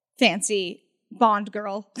fancy Bond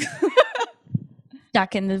girl?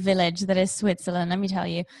 Stuck in the village that is Switzerland, let me tell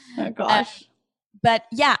you. Oh gosh. But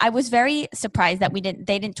yeah, I was very surprised that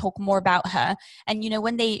they didn't talk more about her. And, you know,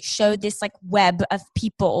 when they showed this like web of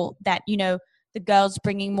people that, you know, the girls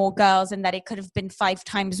bringing more girls and that it could have been 5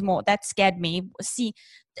 times more, that scared me. See,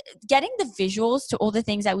 getting the visuals to all the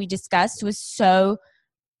things that we discussed was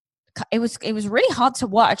it was really hard to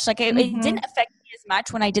watch. Like it didn't affect me as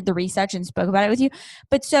much when I did the research and spoke about it with you.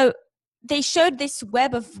 But so they showed this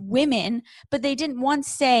web of women, but they didn't once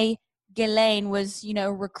say Ghislaine was, you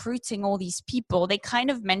know, recruiting all these people. They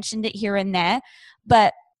kind of mentioned it here and there,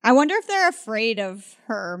 but I wonder if they're afraid of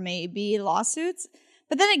her, maybe lawsuits.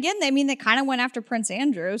 But then again, they kind of went after Prince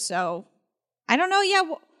Andrew, so I don't know. Yeah,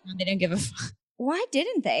 they didn't give a fuck. Why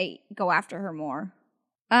didn't they go after her more?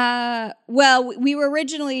 Well, we were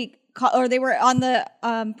originally, or they were on the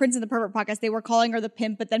Prince and the Pervert podcast. They were calling her the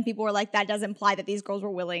pimp, but then people were like, that does imply that these girls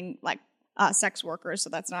were willing, like, sex workers. So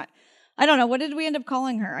that's not. I don't know. What did we end up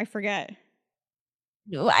calling her? I forget.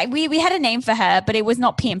 We had a name for her, but it was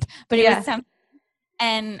not pimp. But it was something.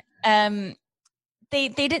 And they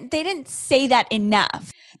didn't say that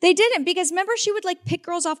enough. They didn't, because remember she would like pick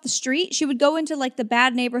girls off the street. She would go into like the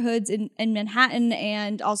bad neighborhoods in Manhattan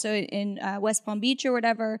and also in West Palm Beach or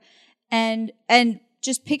whatever, and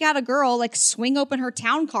just pick out a girl, like swing open her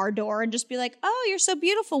town car door and just be like, "Oh, you're so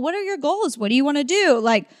beautiful. What are your goals? What do you want to do?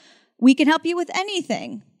 Like, we can help you with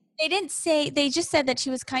anything." They just said that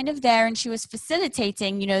she was kind of there and she was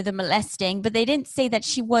facilitating, you know, the molesting, but they didn't say that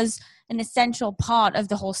she was an essential part of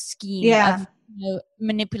the whole scheme of, you know,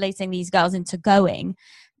 manipulating these girls into going.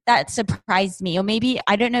 that surprised me. Or maybe,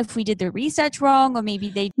 I don't know if we did the research wrong, or maybe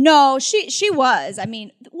they... No, she was. I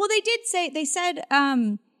mean, well, they said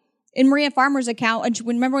in Maria Farmer's account, and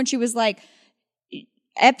remember when she was like,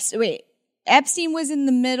 Epstein was in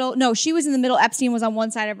the middle. No, she was in the middle. Epstein was on one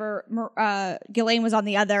side of her. Ghislaine was on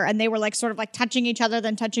the other, and they were like sort of like touching each other,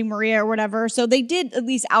 then touching Maria or whatever. So they did at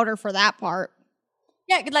least out her for that part.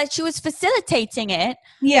 Yeah, like she was facilitating it.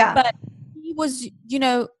 Yeah. But he was,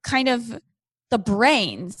 kind of the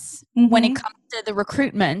brains when it comes to the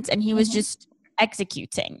recruitment, and he was just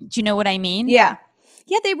executing. Do you know what I mean? Yeah.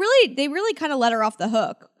 Yeah, they really kind of let her off the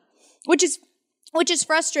hook, which is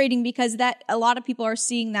frustrating because that a lot of people are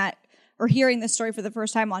seeing that or hearing this story for the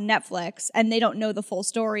first time on Netflix, and they don't know the full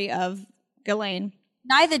story of Ghislaine.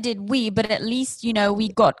 Neither did we, but at least, we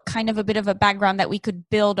got kind of a bit of a background that we could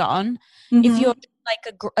build on. If you're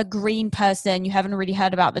like a green person, you haven't really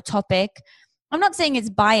heard about the topic. I'm not saying it's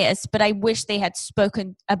biased, but I wish they had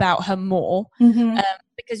spoken about her more.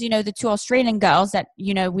 Because, the two Australian girls that,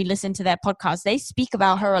 we listen to their podcast, they speak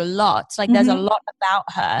about her a lot. Like there's a lot about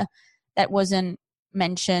her that wasn't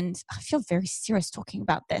mentioned. I feel very serious talking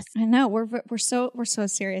about this. I know we're so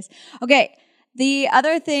serious. Okay. The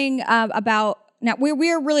other thing about now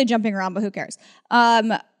we're really jumping around, but who cares?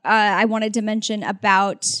 I wanted to mention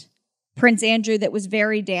about Prince Andrew that was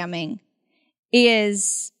very damning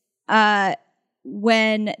is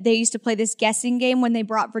when they used to play this guessing game when they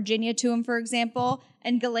brought Virginia to him, for example,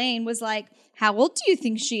 and Ghislaine was like, "How old do you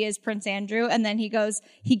think she is, Prince Andrew?" And then he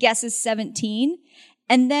guesses 17,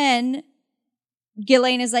 and then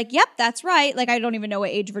Ghislaine is like, "Yep, that's right." Like I don't even know what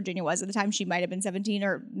age Virginia was at the time. She might have been 17,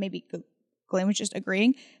 or maybe Ghislaine was just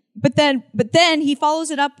agreeing. But then he follows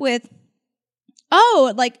it up with,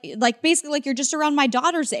 "Oh, like basically like you're just around my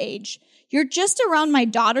daughter's age. You're just around my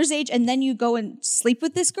daughter's age, and then you go and sleep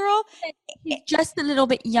with this girl. He's just a little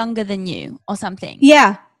bit younger than you, or something."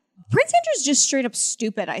 Yeah, Prince Andrew's just straight up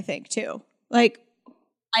stupid. I think too. Like,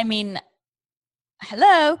 I mean,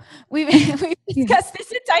 hello, we've discussed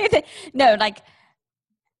this entire thing. No, like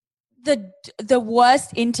the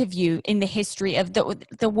worst interview in the history of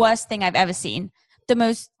the worst thing I've ever seen.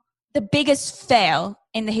 The biggest fail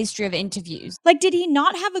in the history of interviews. Like, did he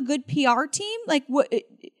not have a good PR team? Like, what?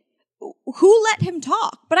 Who let him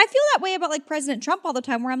talk? But I feel that way about like President Trump all the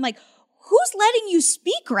time, where I'm like, who's letting you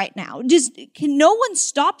speak right now? Can no one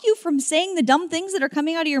stop you from saying the dumb things that are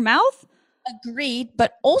coming out of your mouth? Agreed,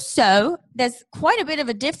 but also there's quite a bit of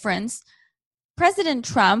a difference. President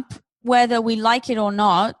Trump, whether we like it or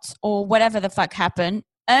not, or whatever the fuck happened,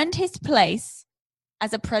 earned his place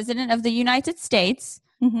as a president of the United States.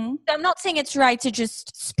 So I'm not saying it's right to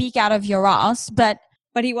just speak out of your ass, but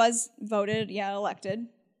he was voted, elected.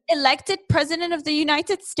 Elected president of the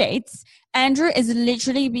United States. Andrew is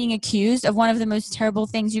literally being accused of one of the most terrible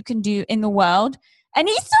things you can do in the world, and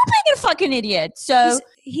he's still being a fucking idiot. So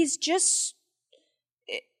he's just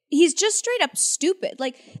straight up stupid.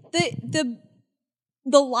 Like the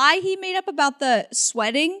lie he made up about the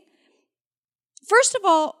sweating. First of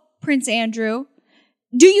all, Prince Andrew,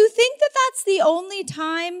 do you think that that's the only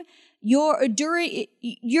time you're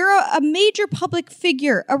a major public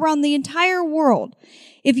figure around the entire world?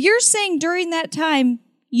 If you're saying during that time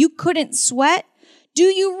you couldn't sweat, do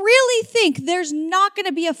you really think there's not going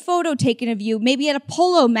to be a photo taken of you, maybe at a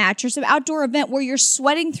polo match or some outdoor event where you're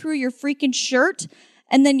sweating through your freaking shirt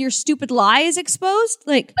and then your stupid lie is exposed?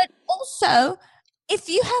 Like, but also, if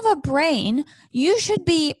you have a brain, you should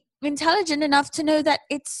be intelligent enough to know that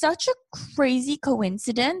it's such a crazy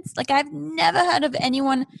coincidence. Like, I've never heard of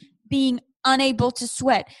anyone being unable to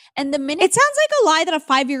sweat. And the minute it sounds like a lie that a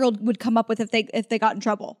 5-year-old would come up with if they got in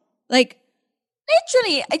trouble. Like,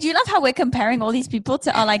 literally, do you love how we're comparing all these people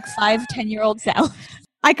to our like 5-10-year-old self?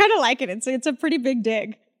 I kind of like it. It's a pretty big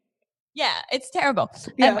dig. Yeah, it's terrible.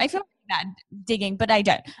 Yeah. I feel bad digging, but I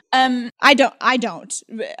don't. I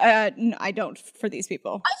don't for these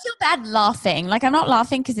people. I feel bad laughing. Like, I'm not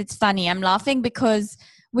laughing because it's funny. I'm laughing because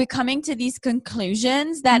we're coming to these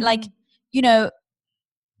conclusions that like,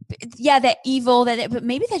 yeah, they're evil, but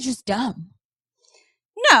maybe they're just dumb.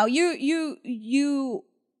 No, you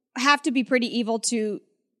have to be pretty evil to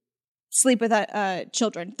sleep with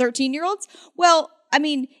children, 13-year-olds. Well, I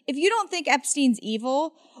mean, if you don't think Epstein's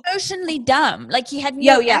evil, emotionally dumb, like he had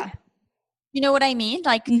no. You know what I mean?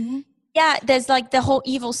 Like, yeah, there's like the whole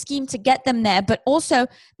evil scheme to get them there, but also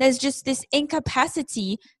there's just this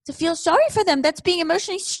incapacity to feel sorry for them. That's being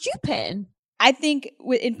emotionally stupid. I think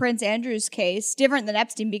in Prince Andrew's case, different than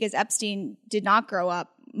Epstein, because Epstein did not grow up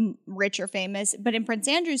rich or famous. But in Prince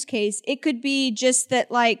Andrew's case, it could be just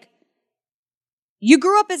that, like, you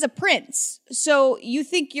grew up as a prince, so you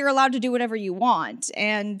think you're allowed to do whatever you want,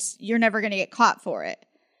 and you're never going to get caught for it.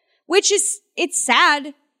 which is, it's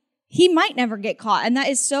sad. He might never get caught. And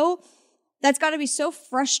that's got to be so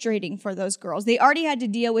frustrating for those girls. They already had to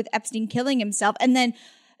deal with Epstein killing himself. And then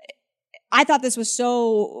I thought this was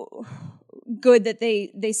so good that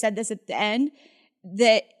they said this at the end,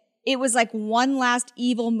 that it was like one last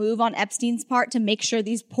evil move on Epstein's part to make sure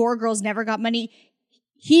these poor girls never got money.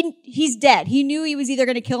 He's dead. He knew he was either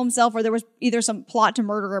going to kill himself or there was either some plot to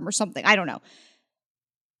murder him or something. I don't know.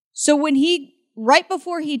 So right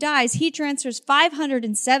before he dies, he transfers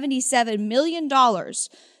 $577 million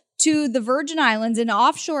to the Virgin Islands, an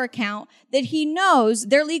offshore account that he knows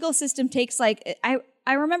their legal system takes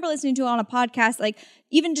I remember listening to it on a podcast, like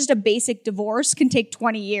even just a basic divorce can take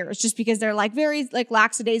 20 years just because they're like very like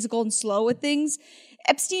lackadaisical and slow with things.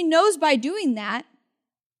 Epstein knows by doing that,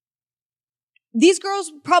 these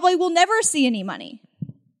girls probably will never see any money.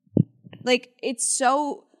 Like, it's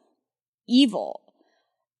so evil.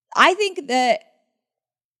 I think that,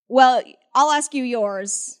 well, I'll ask you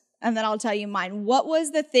yours and then I'll tell you mine. What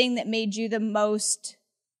was the thing that made you the most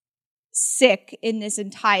sick in this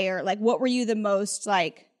entire, like, what were you the most,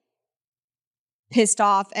 like, pissed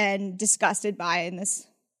off and disgusted by in this?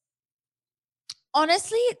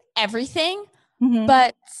 Honestly, everything. Mm-hmm.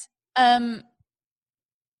 But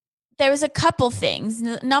there was a couple things.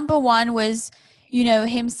 Number one was,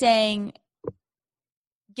 him saying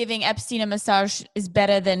giving Epstein a massage is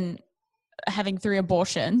better than having 3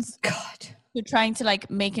 abortions. God. You're trying to like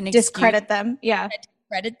make an excuse. Discredit them. Yeah.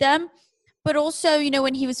 Discredit them. But also,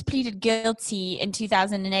 when he was pleaded guilty in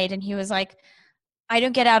 2008 and he was like, I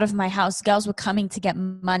don't get out of my house. Girls were coming to get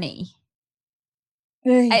money.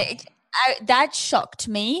 That shocked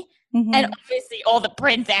me. Mm-hmm. And obviously all the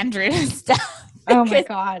Prince Andrew stuff. Oh my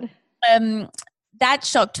God. That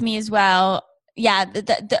shocked me as well. Yeah,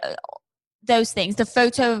 those things. The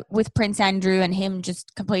photo with Prince Andrew and him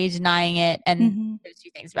just completely denying it, and those 2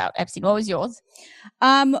 things about Epstein. What was yours?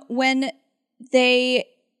 When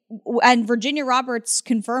and Virginia Roberts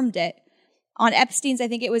confirmed it on Epstein's, I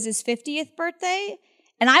think it was his 50th birthday.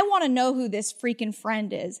 And I want to know who this freaking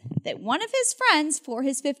friend is. That one of his friends for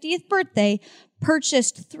his 50th birthday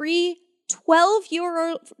purchased 3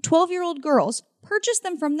 12-year-old girls, purchased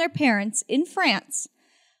them from their parents in France,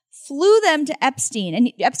 flew them to Epstein,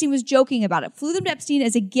 and Epstein was joking about it, flew them to Epstein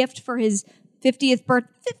as a gift for his 50th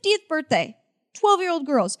birthday. 12-year-old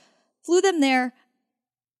girls. Flew them there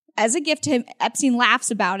as a gift to him. Epstein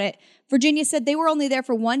laughs about it. Virginia said they were only there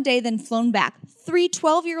for 1 day, then flown back. 3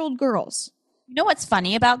 12-year-old girls. You know what's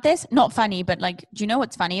funny about this? Not funny, but like, do you know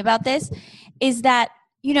what's funny about this? Is that,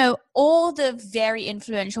 all the very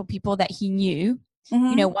influential people that he knew,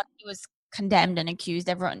 once he was condemned and accused,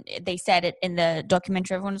 everyone, they said it in the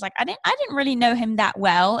documentary, everyone was like, I didn't really know him that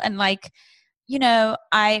well. And like,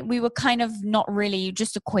 we were kind of not really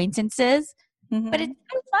just acquaintances. But it's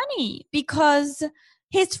so funny because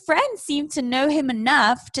his friends seemed to know him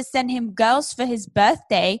enough to send him girls for his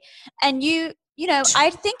birthday. And I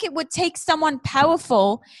think it would take someone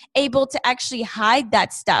powerful able to actually hide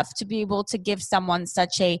that stuff to be able to give someone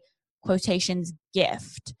such a quotations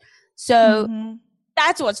gift. So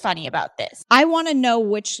that's what's funny about this. I want to know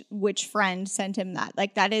which friend sent him that.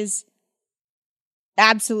 Like, that is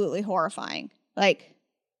absolutely horrifying. Like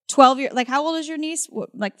 12 years, like how old is your niece? What,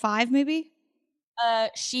 like 5 maybe?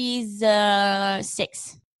 She's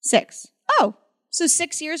 6. 6. Oh, so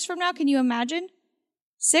 6 years from now, can you imagine?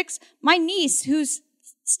 6? My niece, who's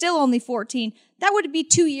still only 14, that would be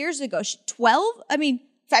 2 years ago. 12? I mean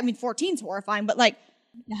 14's horrifying, but like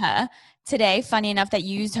her today, funny enough that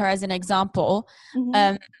you used her as an example.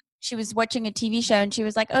 She was watching a TV show and she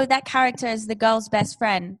was like, oh, that character is the girl's best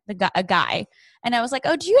friend, a guy. And I was like,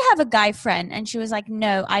 oh, do you have a guy friend? And she was like,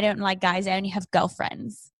 no, I don't like guys. I only have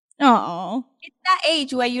girlfriends. Oh, it's that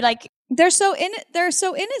age where you like, they're so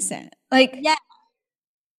innocent. Like, yeah,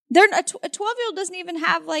 they're a 12-year-old doesn't even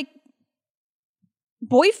have like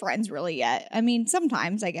boyfriends really yet. I mean,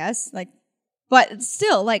 sometimes I guess, like, but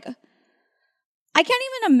still, like, I can't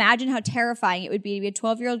even imagine how terrifying it would be to be a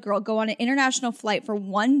 12-year-old girl, go on an international flight for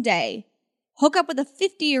 1 day, hook up with a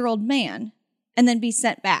 50-year-old man, and then be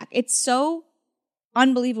sent back. It's so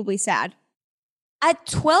unbelievably sad. At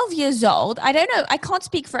 12 years old, I don't know, I can't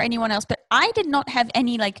speak for anyone else, but I did not have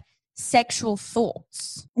any like sexual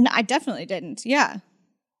thoughts. No, I definitely didn't. Yeah.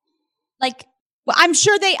 Like, well, I'm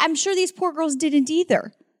sure these poor girls didn't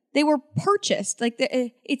either. They were purchased. Like,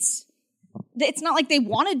 it's not like they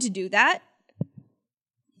wanted to do that.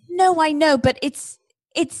 No, I know, but it's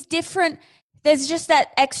different. There's just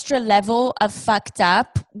that extra level of fucked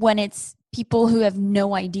up when it's people who have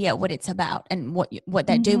no idea what it's about and what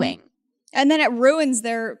they're doing. And then it ruins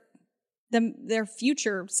their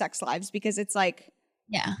future sex lives because it's like,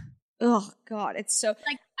 yeah, oh God, it's so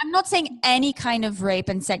like, I'm not saying any kind of rape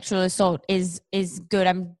and sexual assault is good.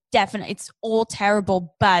 I'm definitely, it's all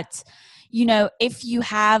terrible. But, you know, if you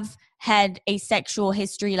have had a sexual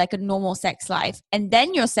history, like a normal sex life, and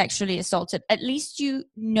then you're sexually assaulted, at least you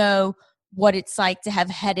know what it's like to have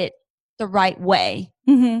had it the right way.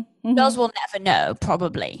 Girls will never know,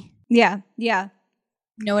 probably. Yeah.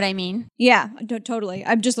 Know what I mean? Yeah, totally.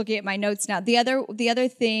 I'm just looking at my notes now. The other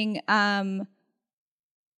thing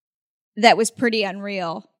that was pretty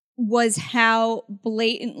unreal was how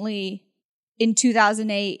blatantly in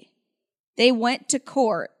 2008 they went to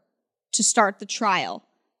court to start the trial.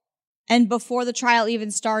 And before the trial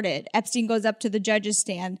even started, Epstein goes up to the judge's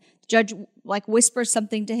stand. The judge like whispers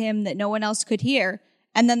something to him that no one else could hear.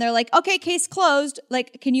 And then they're like, okay, case closed.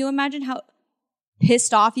 Like, can you imagine how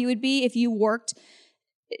pissed off you would be if you worked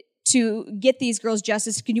to get these girls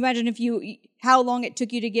justice? Can you imagine how long it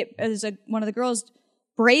took you to get as one of the girls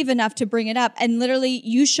brave enough to bring it up, and literally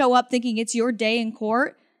you show up thinking it's your day in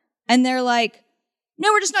court, and they're like,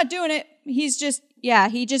 no, we're just not doing it.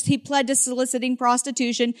 He pled to soliciting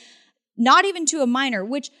prostitution, not even to a minor,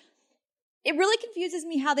 which it really confuses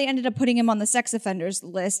me how they ended up putting him on the sex offenders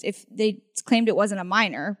list if they claimed it wasn't a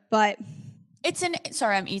minor. But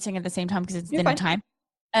sorry, I'm eating at the same time because it's dinner time.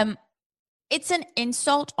 It's an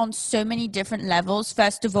insult on so many different levels.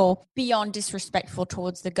 First of all, beyond disrespectful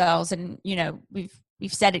towards the girls, and you know, we've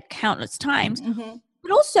said it countless times.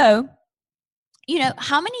 But also, you know,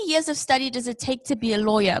 how many years of study does it take to be a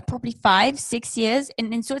lawyer? Probably 5-6 years.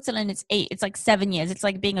 In Switzerland, it's 8. It's like 7 years. It's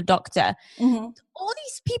like being a doctor. All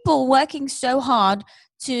these people working so hard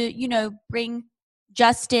to, you know, bring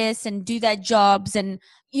justice and do their jobs and,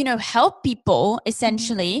 you know, help people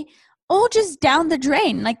essentially, all just down the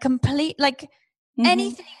drain, like complete, like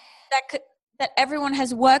anything that everyone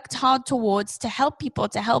has worked hard towards to help people,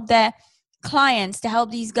 to help their clients, to help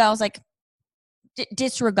these girls, like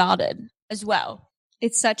disregarded as well.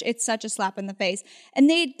 It's such a slap in the face. And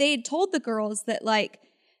they had told the girls that like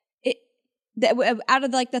that out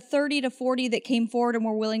of like the 30 to 40 that came forward and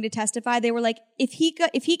were willing to testify, they were like, if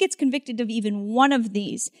he gets convicted of even one of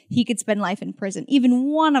these, he could spend life in prison.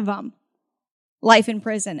 Even one of them, life in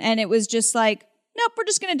prison. And it was just like, nope, we're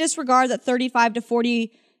just going to disregard that 35 to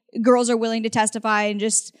 40 girls are willing to testify and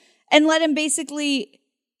let him basically.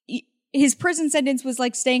 His prison sentence was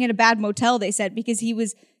like staying at a bad motel, they said, because he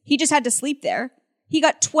just had to sleep there. He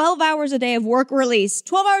got 12 hours a day of work release,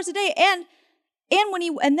 12 hours a day. And when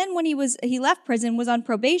he left prison, was on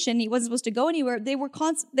probation, he wasn't supposed to go anywhere.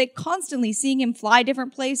 They constantly seeing him fly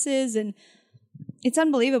different places, and it's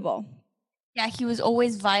unbelievable. Yeah, he was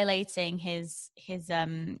always violating his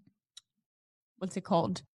what's it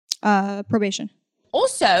called? Probation.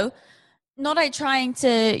 Also, not trying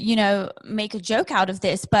to, you know, make a joke out of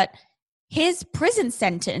this, but his prison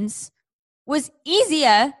sentence was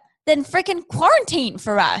easier than freaking quarantine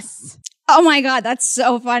for us. Oh my God, that's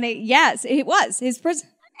so funny. Yes, it was. His prison.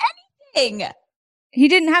 Anything. He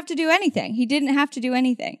didn't have to do anything.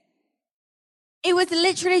 It was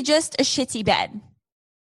literally just a shitty bed.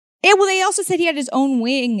 Well, they also said he had his own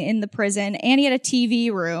wing in the prison, and he had a TV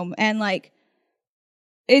room, and like,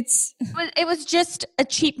 it was just a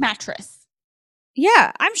cheap mattress.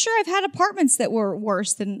 Yeah, I'm sure I've had apartments that were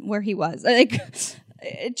worse than where he was. Like,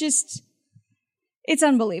 it's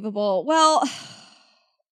unbelievable. Well,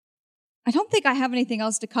 I don't think I have anything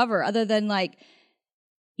else to cover other than like,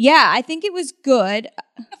 yeah, I think it was good.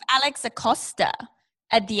 Alex Acosta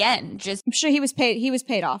at the end, I'm sure he was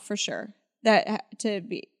paid off for sure. I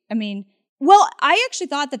actually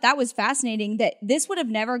thought that was fascinating, that this would have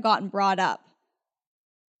never gotten brought up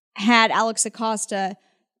had Alex Acosta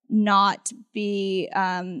not be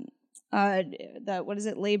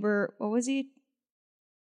labor, what was he?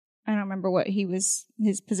 I don't remember what his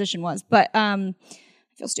position was, but I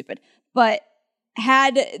feel stupid. But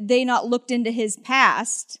had they not looked into his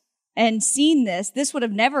past and seen this would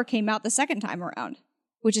have never came out the second time around,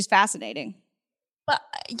 which is fascinating. But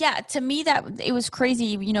yeah, to me that it was crazy,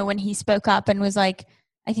 you know, when he spoke up and was like,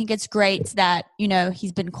 I think it's great that, you know,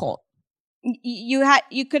 he's been caught. He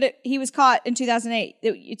was caught in 2008.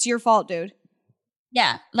 It's your fault, dude.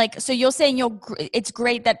 Yeah. Like, so you're saying it's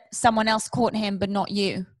great that someone else caught him, but not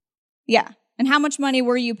you. Yeah. And how much money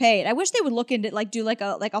were you paid? I wish they would look into do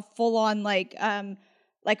a full on like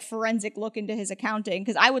forensic look into his accounting,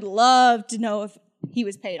 because I would love to know if he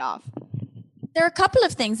was paid off. There are a couple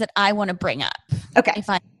of things that I want to bring up. Okay.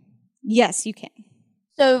 Yes, you can.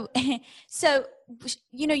 So,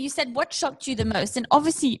 you know, you said what shocked you the most, and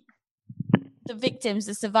obviously the victims,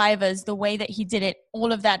 the survivors, the way that he did it,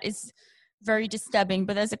 all of that is very disturbing.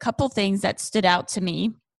 But there's a couple things that stood out to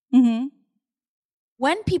me.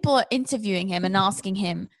 when people are interviewing him and asking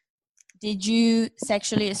him, did you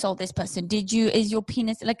sexually assault this person? Is your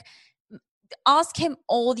penis, like, ask him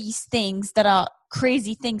all these things that are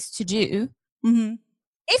crazy things to do. Mm-hmm.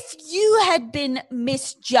 If you had been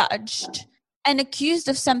misjudged and accused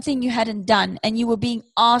of something you hadn't done and you were being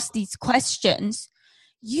asked these questions,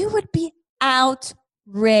 you would be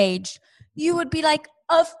outraged. You would be like,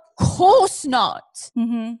 of course not.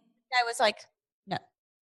 Mm-hmm. I was like, no,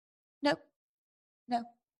 no, no.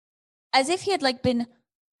 As if he had like been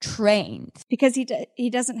trained. Because he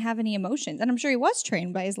doesn't have any emotions. And I'm sure he was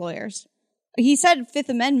trained by his lawyers. He said Fifth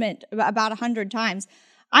Amendment about 100 times.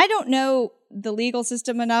 I don't know the legal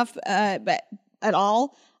system enough, but at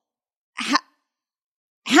all.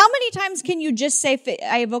 How many times can you just say,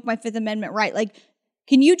 I invoke my Fifth Amendment right? Like,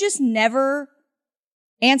 can you just never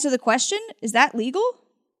answer the question? Is that legal?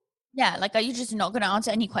 Yeah, like, are you just not going to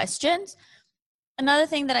answer any questions? Another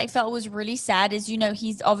thing that I felt was really sad is,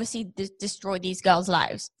 he's obviously destroyed these girls'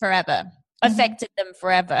 lives forever, affected them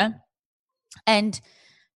forever. And,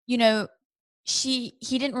 he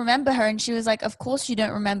didn't remember her. And she was like, of course you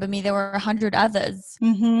don't remember me. There were 100 others.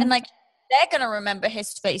 And like, they're going to remember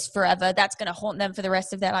his face forever. That's going to haunt them for the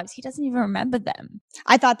rest of their lives. He doesn't even remember them.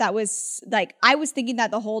 I thought that was like, I was thinking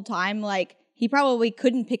that the whole time, like, he probably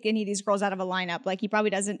couldn't pick any of these girls out of a lineup. Like, he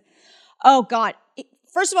probably doesn't. Oh, God.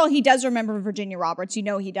 First of all, he does remember Virginia Roberts.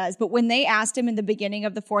 He does. But when they asked him in the beginning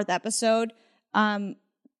of the 4th episode, do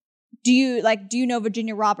you know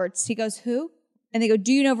Virginia Roberts? He goes, who? And they go,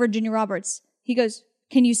 do you know Virginia Roberts? He goes,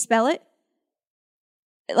 can you spell it?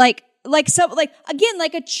 Like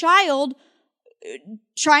a child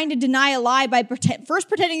trying to deny a lie by first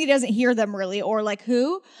pretending he doesn't hear them really, or like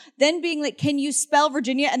who? Then being like, can you spell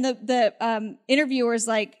Virginia? And the interviewer is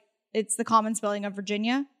like, it's the common spelling of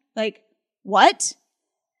Virginia. Like, what?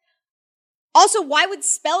 Also, why would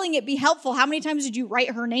spelling it be helpful? How many times did you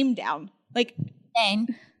write her name down? Like,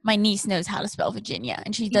 and my niece knows how to spell Virginia,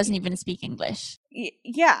 and she doesn't even speak English.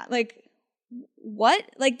 Yeah, like, what?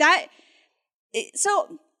 Like that.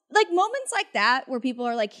 So, like, moments like that where people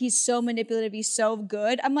are like, he's so manipulative, he's so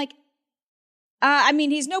good. I'm like, I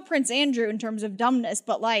mean, he's no Prince Andrew in terms of dumbness,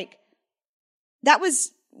 but like, that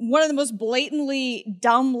was one of the most blatantly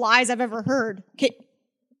dumb lies I've ever heard.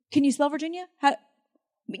 Can you spell Virginia?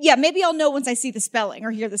 Yeah, maybe I'll know once I see the spelling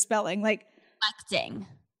or hear the spelling. Like,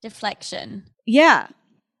 deflection. Yeah.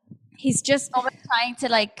 He's just always trying to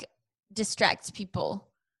like distract people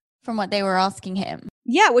from what they were asking him.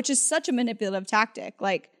 Yeah, which is such a manipulative tactic.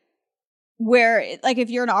 Like, where, like, if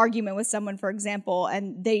you're in an argument with someone, for example,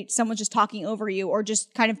 and someone's just talking over you or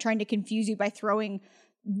just kind of trying to confuse you by throwing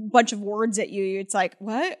a bunch of words at you, it's like,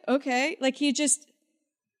 what? Okay. Like, he's just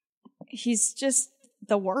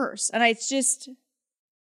the worst. And I just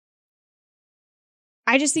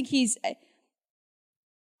think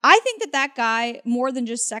I think that guy, more than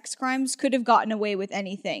just sex crimes, could have gotten away with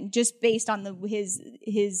anything just based on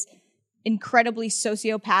his incredibly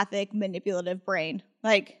sociopathic, manipulative brain.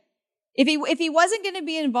 Like, if he wasn't going to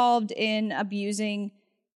be involved in abusing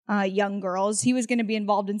young girls, he was going to be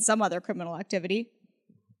involved in some other criminal activity.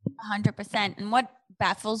 100%. And what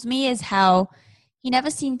baffles me is how he never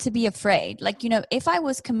seemed to be afraid. Like, if I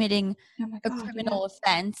was committing a criminal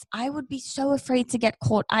offense, I would be so afraid to get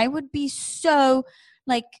caught. I would be so,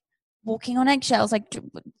 like, walking on eggshells, like,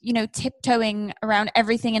 tiptoeing around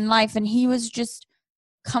everything in life. And he was just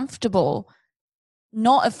comfortable,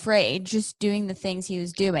 not afraid, just doing the things he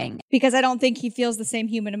was doing. Because I don't think he feels the same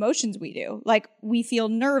human emotions we do. Like, we feel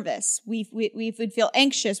nervous. We would feel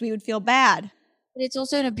anxious. We would feel bad. But it's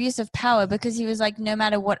also an abuse of power, because he was like, no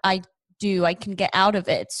matter what I do, I can get out of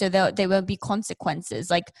it. So there won't be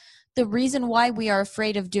consequences. Like, the reason why we are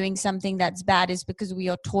afraid of doing something that's bad is because we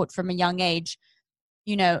are taught from a young age,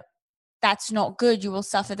 that's not good. You will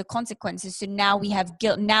suffer the consequences. So now we have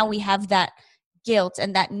guilt. Now we have that guilt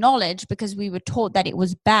and that knowledge because we were taught that it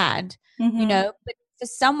was bad, but for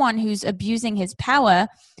someone who's abusing his power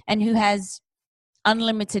and who has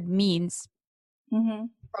unlimited means,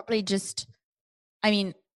 probably just, I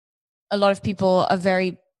mean, a lot of people are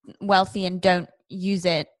very wealthy and don't use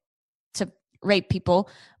it to rape people,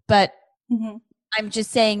 but I'm just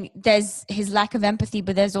saying there's his lack of empathy,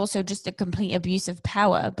 but there's also just a complete abuse of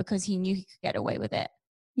power because he knew he could get away with it.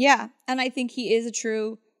 Yeah, and I think he is a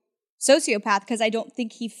true sociopath because I don't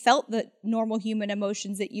think he felt the normal human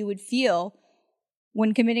emotions that you would feel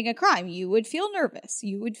when committing a crime. You would feel nervous.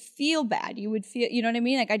 You would feel bad. You would feel, you know what I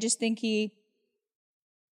mean? Like, I just think he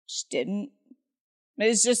just didn't.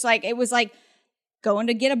 It's just like, it was like going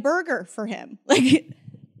to get a burger for him. Like,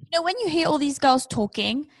 when you hear all these girls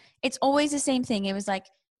talking, it's always the same thing. It was like,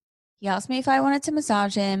 He asked me if I wanted to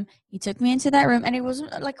massage him. He took me into that room, and it was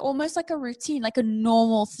like almost like a routine, like a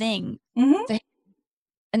normal thing for him.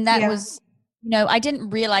 And that was, I didn't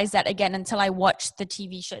realize that again until I watched the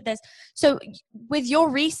TV show. So with your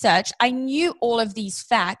research, I knew all of these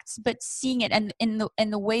facts, but seeing it and in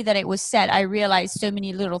the way that it was said, I realized so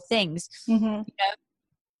many little things.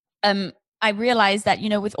 I realized that,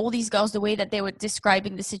 with all these girls, the way that they were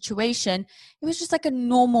describing the situation, it was just like a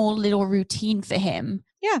normal little routine for him.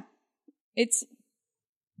 Yeah. It's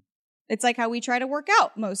like how we try to work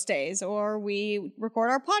out most days, or we record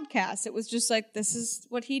our podcast. It was just like, this is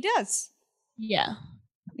what he does. Yeah.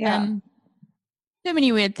 Yeah. So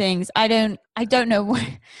many weird things. I don't know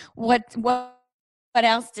what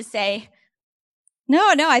else to say.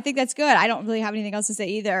 No, I think that's good. I don't really have anything else to say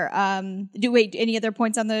either. Any other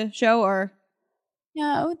points on the show, or?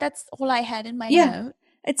 No, that's all I had in my note.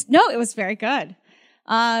 It was very good.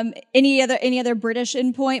 Any other British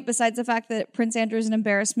in point besides the fact that Prince Andrew is an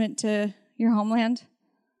embarrassment to your homeland?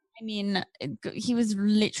 I mean, he was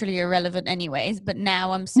literally irrelevant anyways, but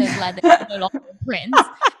now I'm so glad that he's no longer a prince.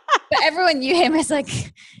 But everyone knew him as like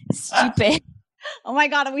stupid. Oh my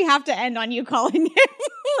God, we have to end on you calling him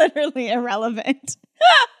literally irrelevant.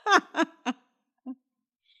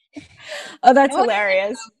 Oh, that's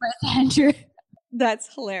hilarious. Prince Andrew.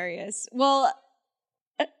 That's hilarious. Well,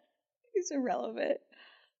 he's irrelevant.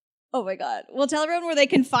 Oh my God. Well, tell everyone where they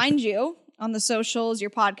can find you on the socials, your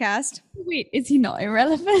podcast. Wait, is he not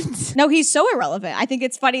irrelevant? No, he's so irrelevant. I think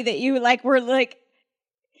it's funny that you were like,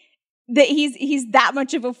 that he's that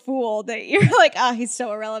much of a fool that you're like, oh, he's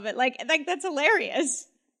so irrelevant. Like that's hilarious.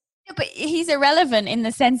 Yeah, but he's irrelevant in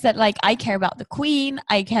the sense that like I care about the Queen.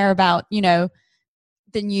 I care about, the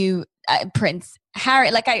new Prince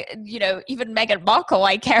Harry. Like even Meghan Markle,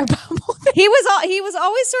 I care about more than he was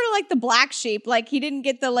always sort of like the black sheep. Like he didn't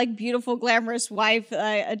get the like beautiful, glamorous wife,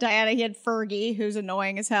 Diana. He had Fergie, who's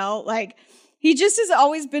annoying as hell. Like he just has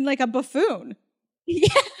always been like a buffoon. Yeah,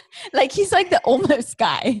 like he's like the almost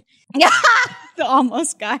guy. Yeah, the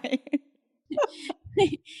almost guy.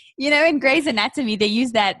 In Grey's Anatomy, they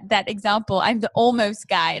use that example. I'm the almost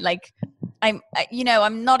guy. Like I'm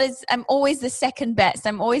always the second best.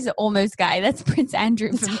 I'm always the almost guy. That's Prince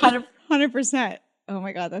Andrew for me. 100%. Oh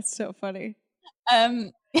my God, that's so funny.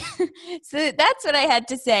 So that's what I had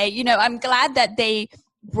to say. I'm glad that they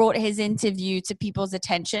brought his interview to people's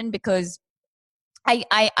attention, because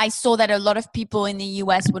I saw that a lot of people in the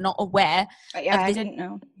US were not aware. Yeah, I didn't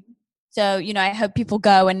know. So, I hope people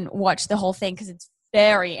go and watch the whole thing, because it's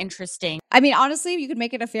very interesting. I mean, honestly, you could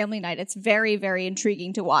make it a family night. It's very, very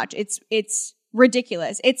intriguing to watch. It's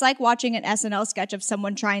ridiculous. It's like watching an SNL sketch of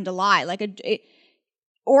someone trying to lie,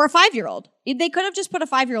 or a 5-year-old. They could have just put a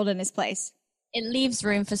 5-year-old in his place. It leaves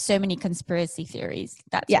room for so many conspiracy theories.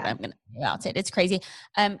 That's what I'm going to say about it. It's crazy.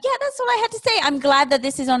 That's all I had to say. I'm glad that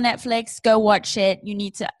this is on Netflix. Go watch it. You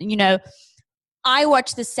need to, I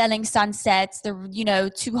watch the Selling Sunsets,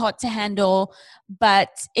 the, Too Hot to Handle, but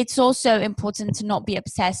it's also important to not be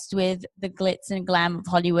obsessed with the glitz and glam of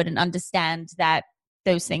Hollywood and understand that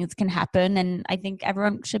those things can happen. And I think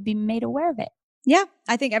everyone should be made aware of it. Yeah,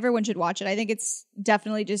 I think everyone should watch it. I think it's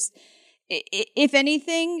definitely just, if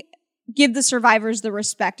anything, give the survivors the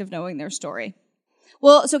respect of knowing their story.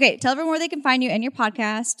 Well, it's okay. Tell everyone where they can find you and your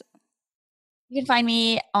podcast. You can find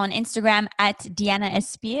me on Instagram at Deanna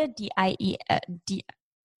Espir, D-I-E-D.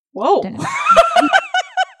 Whoa.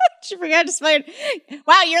 She forgot to spell it.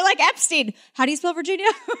 Wow, you're like Epstein. How do you spell Virginia?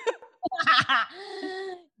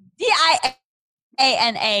 D-I-A-N-A-E-S-P-I-R.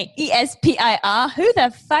 Who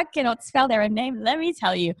the fuck cannot spell their own name? Let me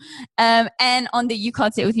tell you. And on the You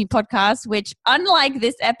Can't Sit With Me podcast, which unlike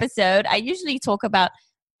this episode, I usually talk about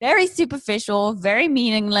very superficial, very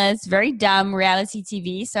meaningless, very dumb reality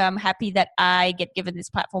TV. So I'm happy that I get given this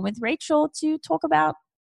platform with Rachel to talk about.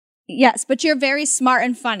 Yes, but you're very smart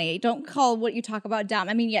and funny. Don't call what you talk about dumb.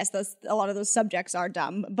 I mean, yes, a lot of those subjects are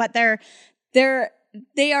dumb, but they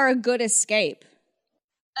are a good escape.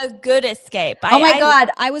 A good escape. Oh my God.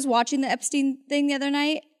 I was watching the Epstein thing the other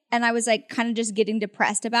night, and I was like kind of just getting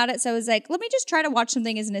depressed about it. So I was like, let me just try to watch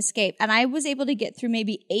something as an escape. And I was able to get through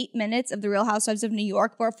maybe 8 minutes of The Real Housewives of New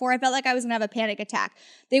York before I felt like I was going to have a panic attack.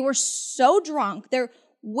 They were so drunk. They're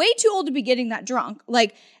way too old to be getting that drunk.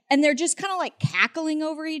 And they're just kind of like cackling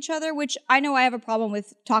over each other, which I know I have a problem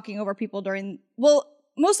with talking over people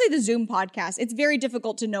mostly the Zoom podcast. It's very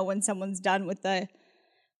difficult to know when someone's done with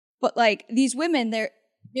but like these women,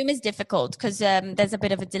 Zoom is difficult because there's a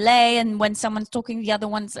bit of a delay, and when someone's talking, the other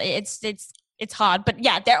one's it's hard. But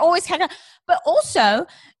yeah, they're always but also,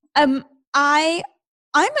 I'm a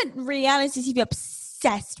reality TV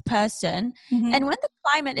obsessed person. Mhm. And when the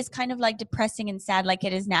climate is kind of like depressing and sad like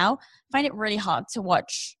it is now, I find it really hard to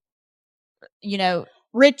watch, you know.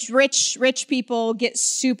 Rich people get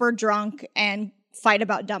super drunk and fight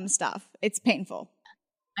about dumb stuff. It's painful.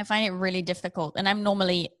 I find it really difficult. And I'm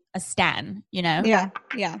normally a stan, you know?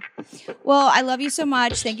 Yeah. Well, I love you so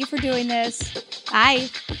much. Thank you for doing this. Bye.